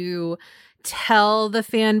anytime you tell the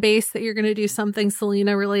fan base that you're going to do something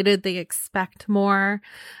Selena related, they expect more.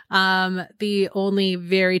 The only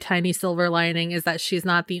very tiny silver lining is that she's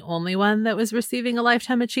not the only one that was receiving a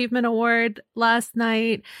Lifetime Achievement Award last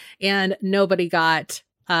night, and nobody got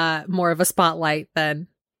more of a spotlight than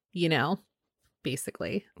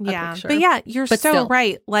basically. Yeah. But yeah, you're so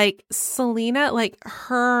right. Like Selena, like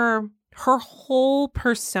her whole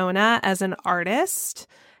persona as an artist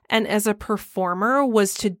and as a performer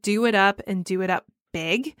was to do it up and do it up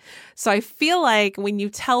big. So I feel like when you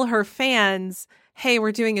tell her fans, hey,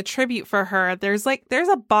 we're doing a tribute for her, there's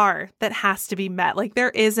a bar that has to be met. Like there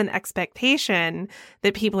is an expectation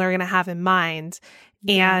that people are going to have in mind.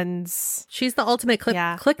 And she's the ultimate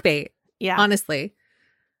clickbait. Yeah. Honestly.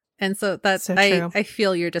 And so that's so I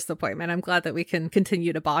feel your disappointment. I'm glad that we can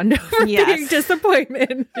continue to bond over being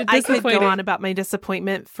disappointment. I could go on about my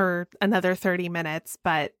disappointment for another 30 minutes,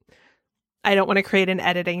 but I don't want to create an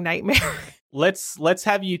editing nightmare. Let's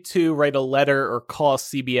have you two write a letter or call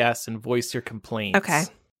CBS and voice your complaints. Okay.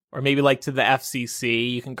 Or maybe like to the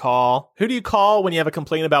FCC, you can call. Who do you call when you have a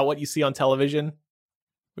complaint about what you see on television?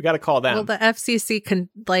 We got to call them. Well, the FCC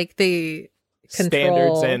the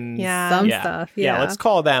standards and some stuff. Yeah, let's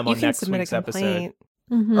call them on next week's episode.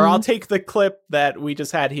 Mm-hmm. Or I'll take the clip that we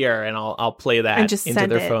just had here and I'll play that and just into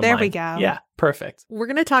send their it. phone There line. we go. Yeah, perfect. We're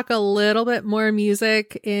going to talk a little bit more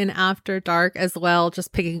music in After Dark as well,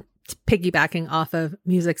 just piggybacking off of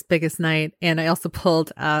Music's Biggest Night. And I also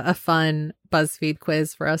pulled a fun BuzzFeed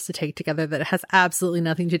quiz for us to take together that has absolutely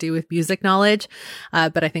nothing to do with music knowledge,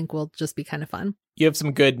 but I think will just be kind of fun. You have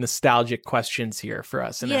some good nostalgic questions here for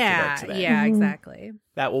us in After Dark today. Yeah, exactly.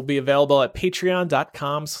 That will be available at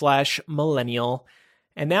patreon.com/millennial.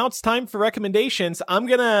 And now it's time for recommendations. I'm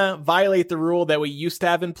going to violate the rule that we used to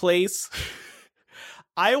have in place.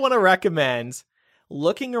 I want to recommend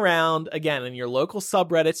looking around, again, in your local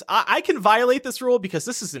subreddits. I can violate this rule because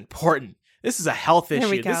this is important. This is a health issue. There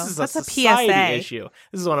we go. This is That's a society PSA. issue.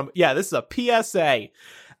 This is this is a PSA.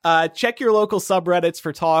 Check your local subreddits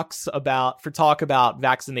for talk about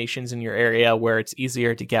vaccinations in your area where it's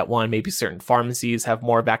easier to get one. Maybe certain pharmacies have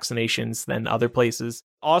more vaccinations than other places.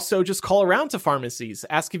 Also, just call around to pharmacies.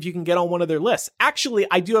 Ask if you can get on one of their lists. Actually,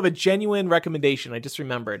 I do have a genuine recommendation. I just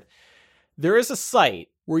remembered. There is a site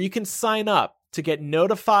where you can sign up to get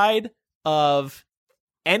notified of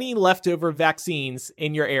any leftover vaccines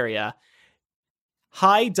in your area.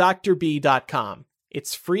 HiDrB.com.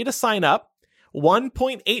 It's free to sign up.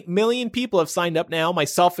 1.8 million people have signed up now,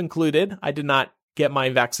 myself included. I did not get my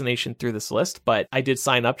vaccination through this list, but I did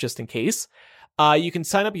sign up just in case. You can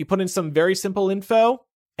sign up, you put in some very simple info,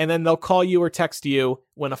 and then they'll call you or text you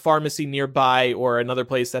when a pharmacy nearby or another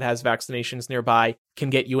place that has vaccinations nearby can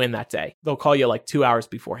get you in that day. They'll call you like 2 hours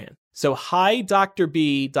beforehand. So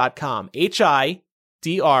HiDrB.com,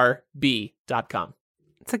 HiDrB.com.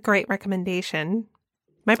 It's a great recommendation.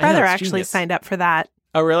 My brother actually signed up for that.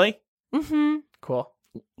 Oh, really? Mm-hmm. Cool.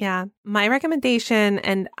 Yeah. My recommendation,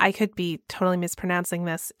 and I could be totally mispronouncing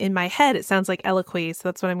this. In my head, it sounds like Eloquii, so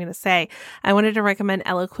that's what I'm going to say. I wanted to recommend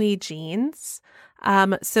Eloquii jeans.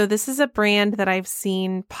 So this is a brand that I've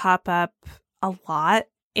seen pop up a lot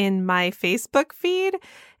in my Facebook feed.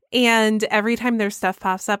 And every time their stuff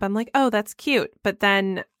pops up, I'm like, oh, that's cute. But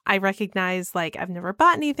then I recognize, like, I've never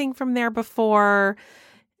bought anything from there before.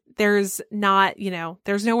 There's not,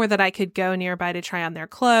 there's nowhere that I could go nearby to try on their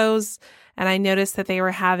clothes. And I noticed that they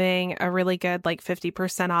were having a really good,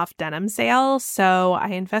 50% off denim sale. So I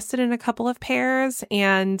invested in a couple of pairs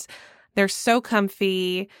and they're so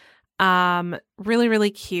comfy, really,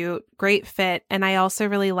 really cute, great fit. And I also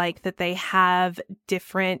really like that they have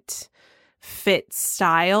different fit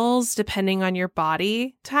styles depending on your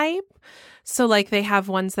body type. So they have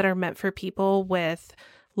ones that are meant for people with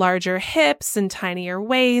larger hips and tinier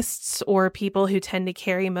waists, or people who tend to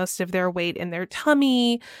carry most of their weight in their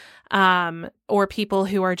tummy, or people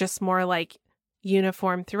who are just more like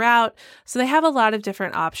uniform throughout. So they have a lot of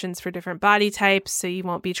different options for different body types. So you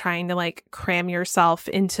won't be trying to like cram yourself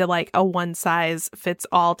into like a one size fits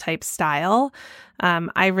all type style.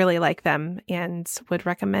 I really like them and would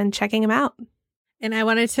recommend checking them out. And I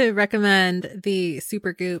wanted to recommend the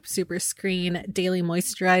Supergoop Super Screen Daily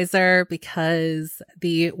Moisturizer because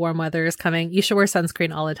the warm weather is coming. You should wear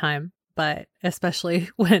sunscreen all the time, but especially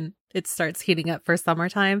when it starts heating up for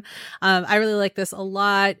summertime. I really like this a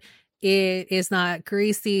lot. It is not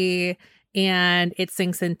greasy and it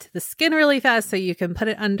sinks into the skin really fast. So you can put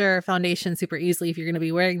it under foundation super easily if you're going to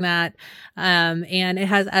be wearing that. And it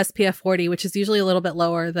has SPF 40, which is usually a little bit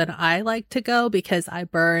lower than I like to go because I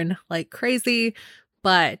burn like crazy.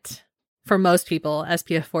 But for most people,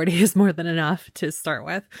 SPF 40 is more than enough to start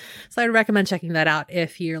with. So I'd recommend checking that out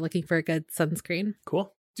if you're looking for a good sunscreen.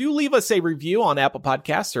 Cool. Do leave us a review on Apple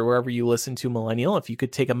Podcasts or wherever you listen to Millennial. If you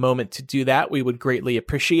could take a moment to do that, we would greatly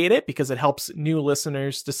appreciate it because it helps new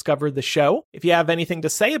listeners discover the show. If you have anything to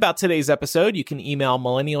say about today's episode, you can email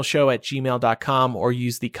millennialshow@gmail.com or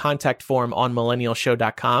use the contact form on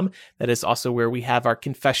millennialshow.com. That is also where we have our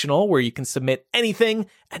confessional, where you can submit anything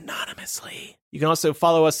anonymously. You can also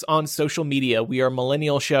follow us on social media. We are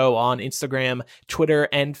Millennial Show on Instagram, Twitter,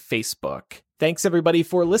 and Facebook. Thanks, everybody,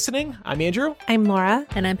 for listening. I'm Andrew. I'm Laura.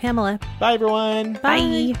 And I'm Pamela. Bye, everyone.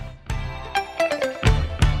 Bye.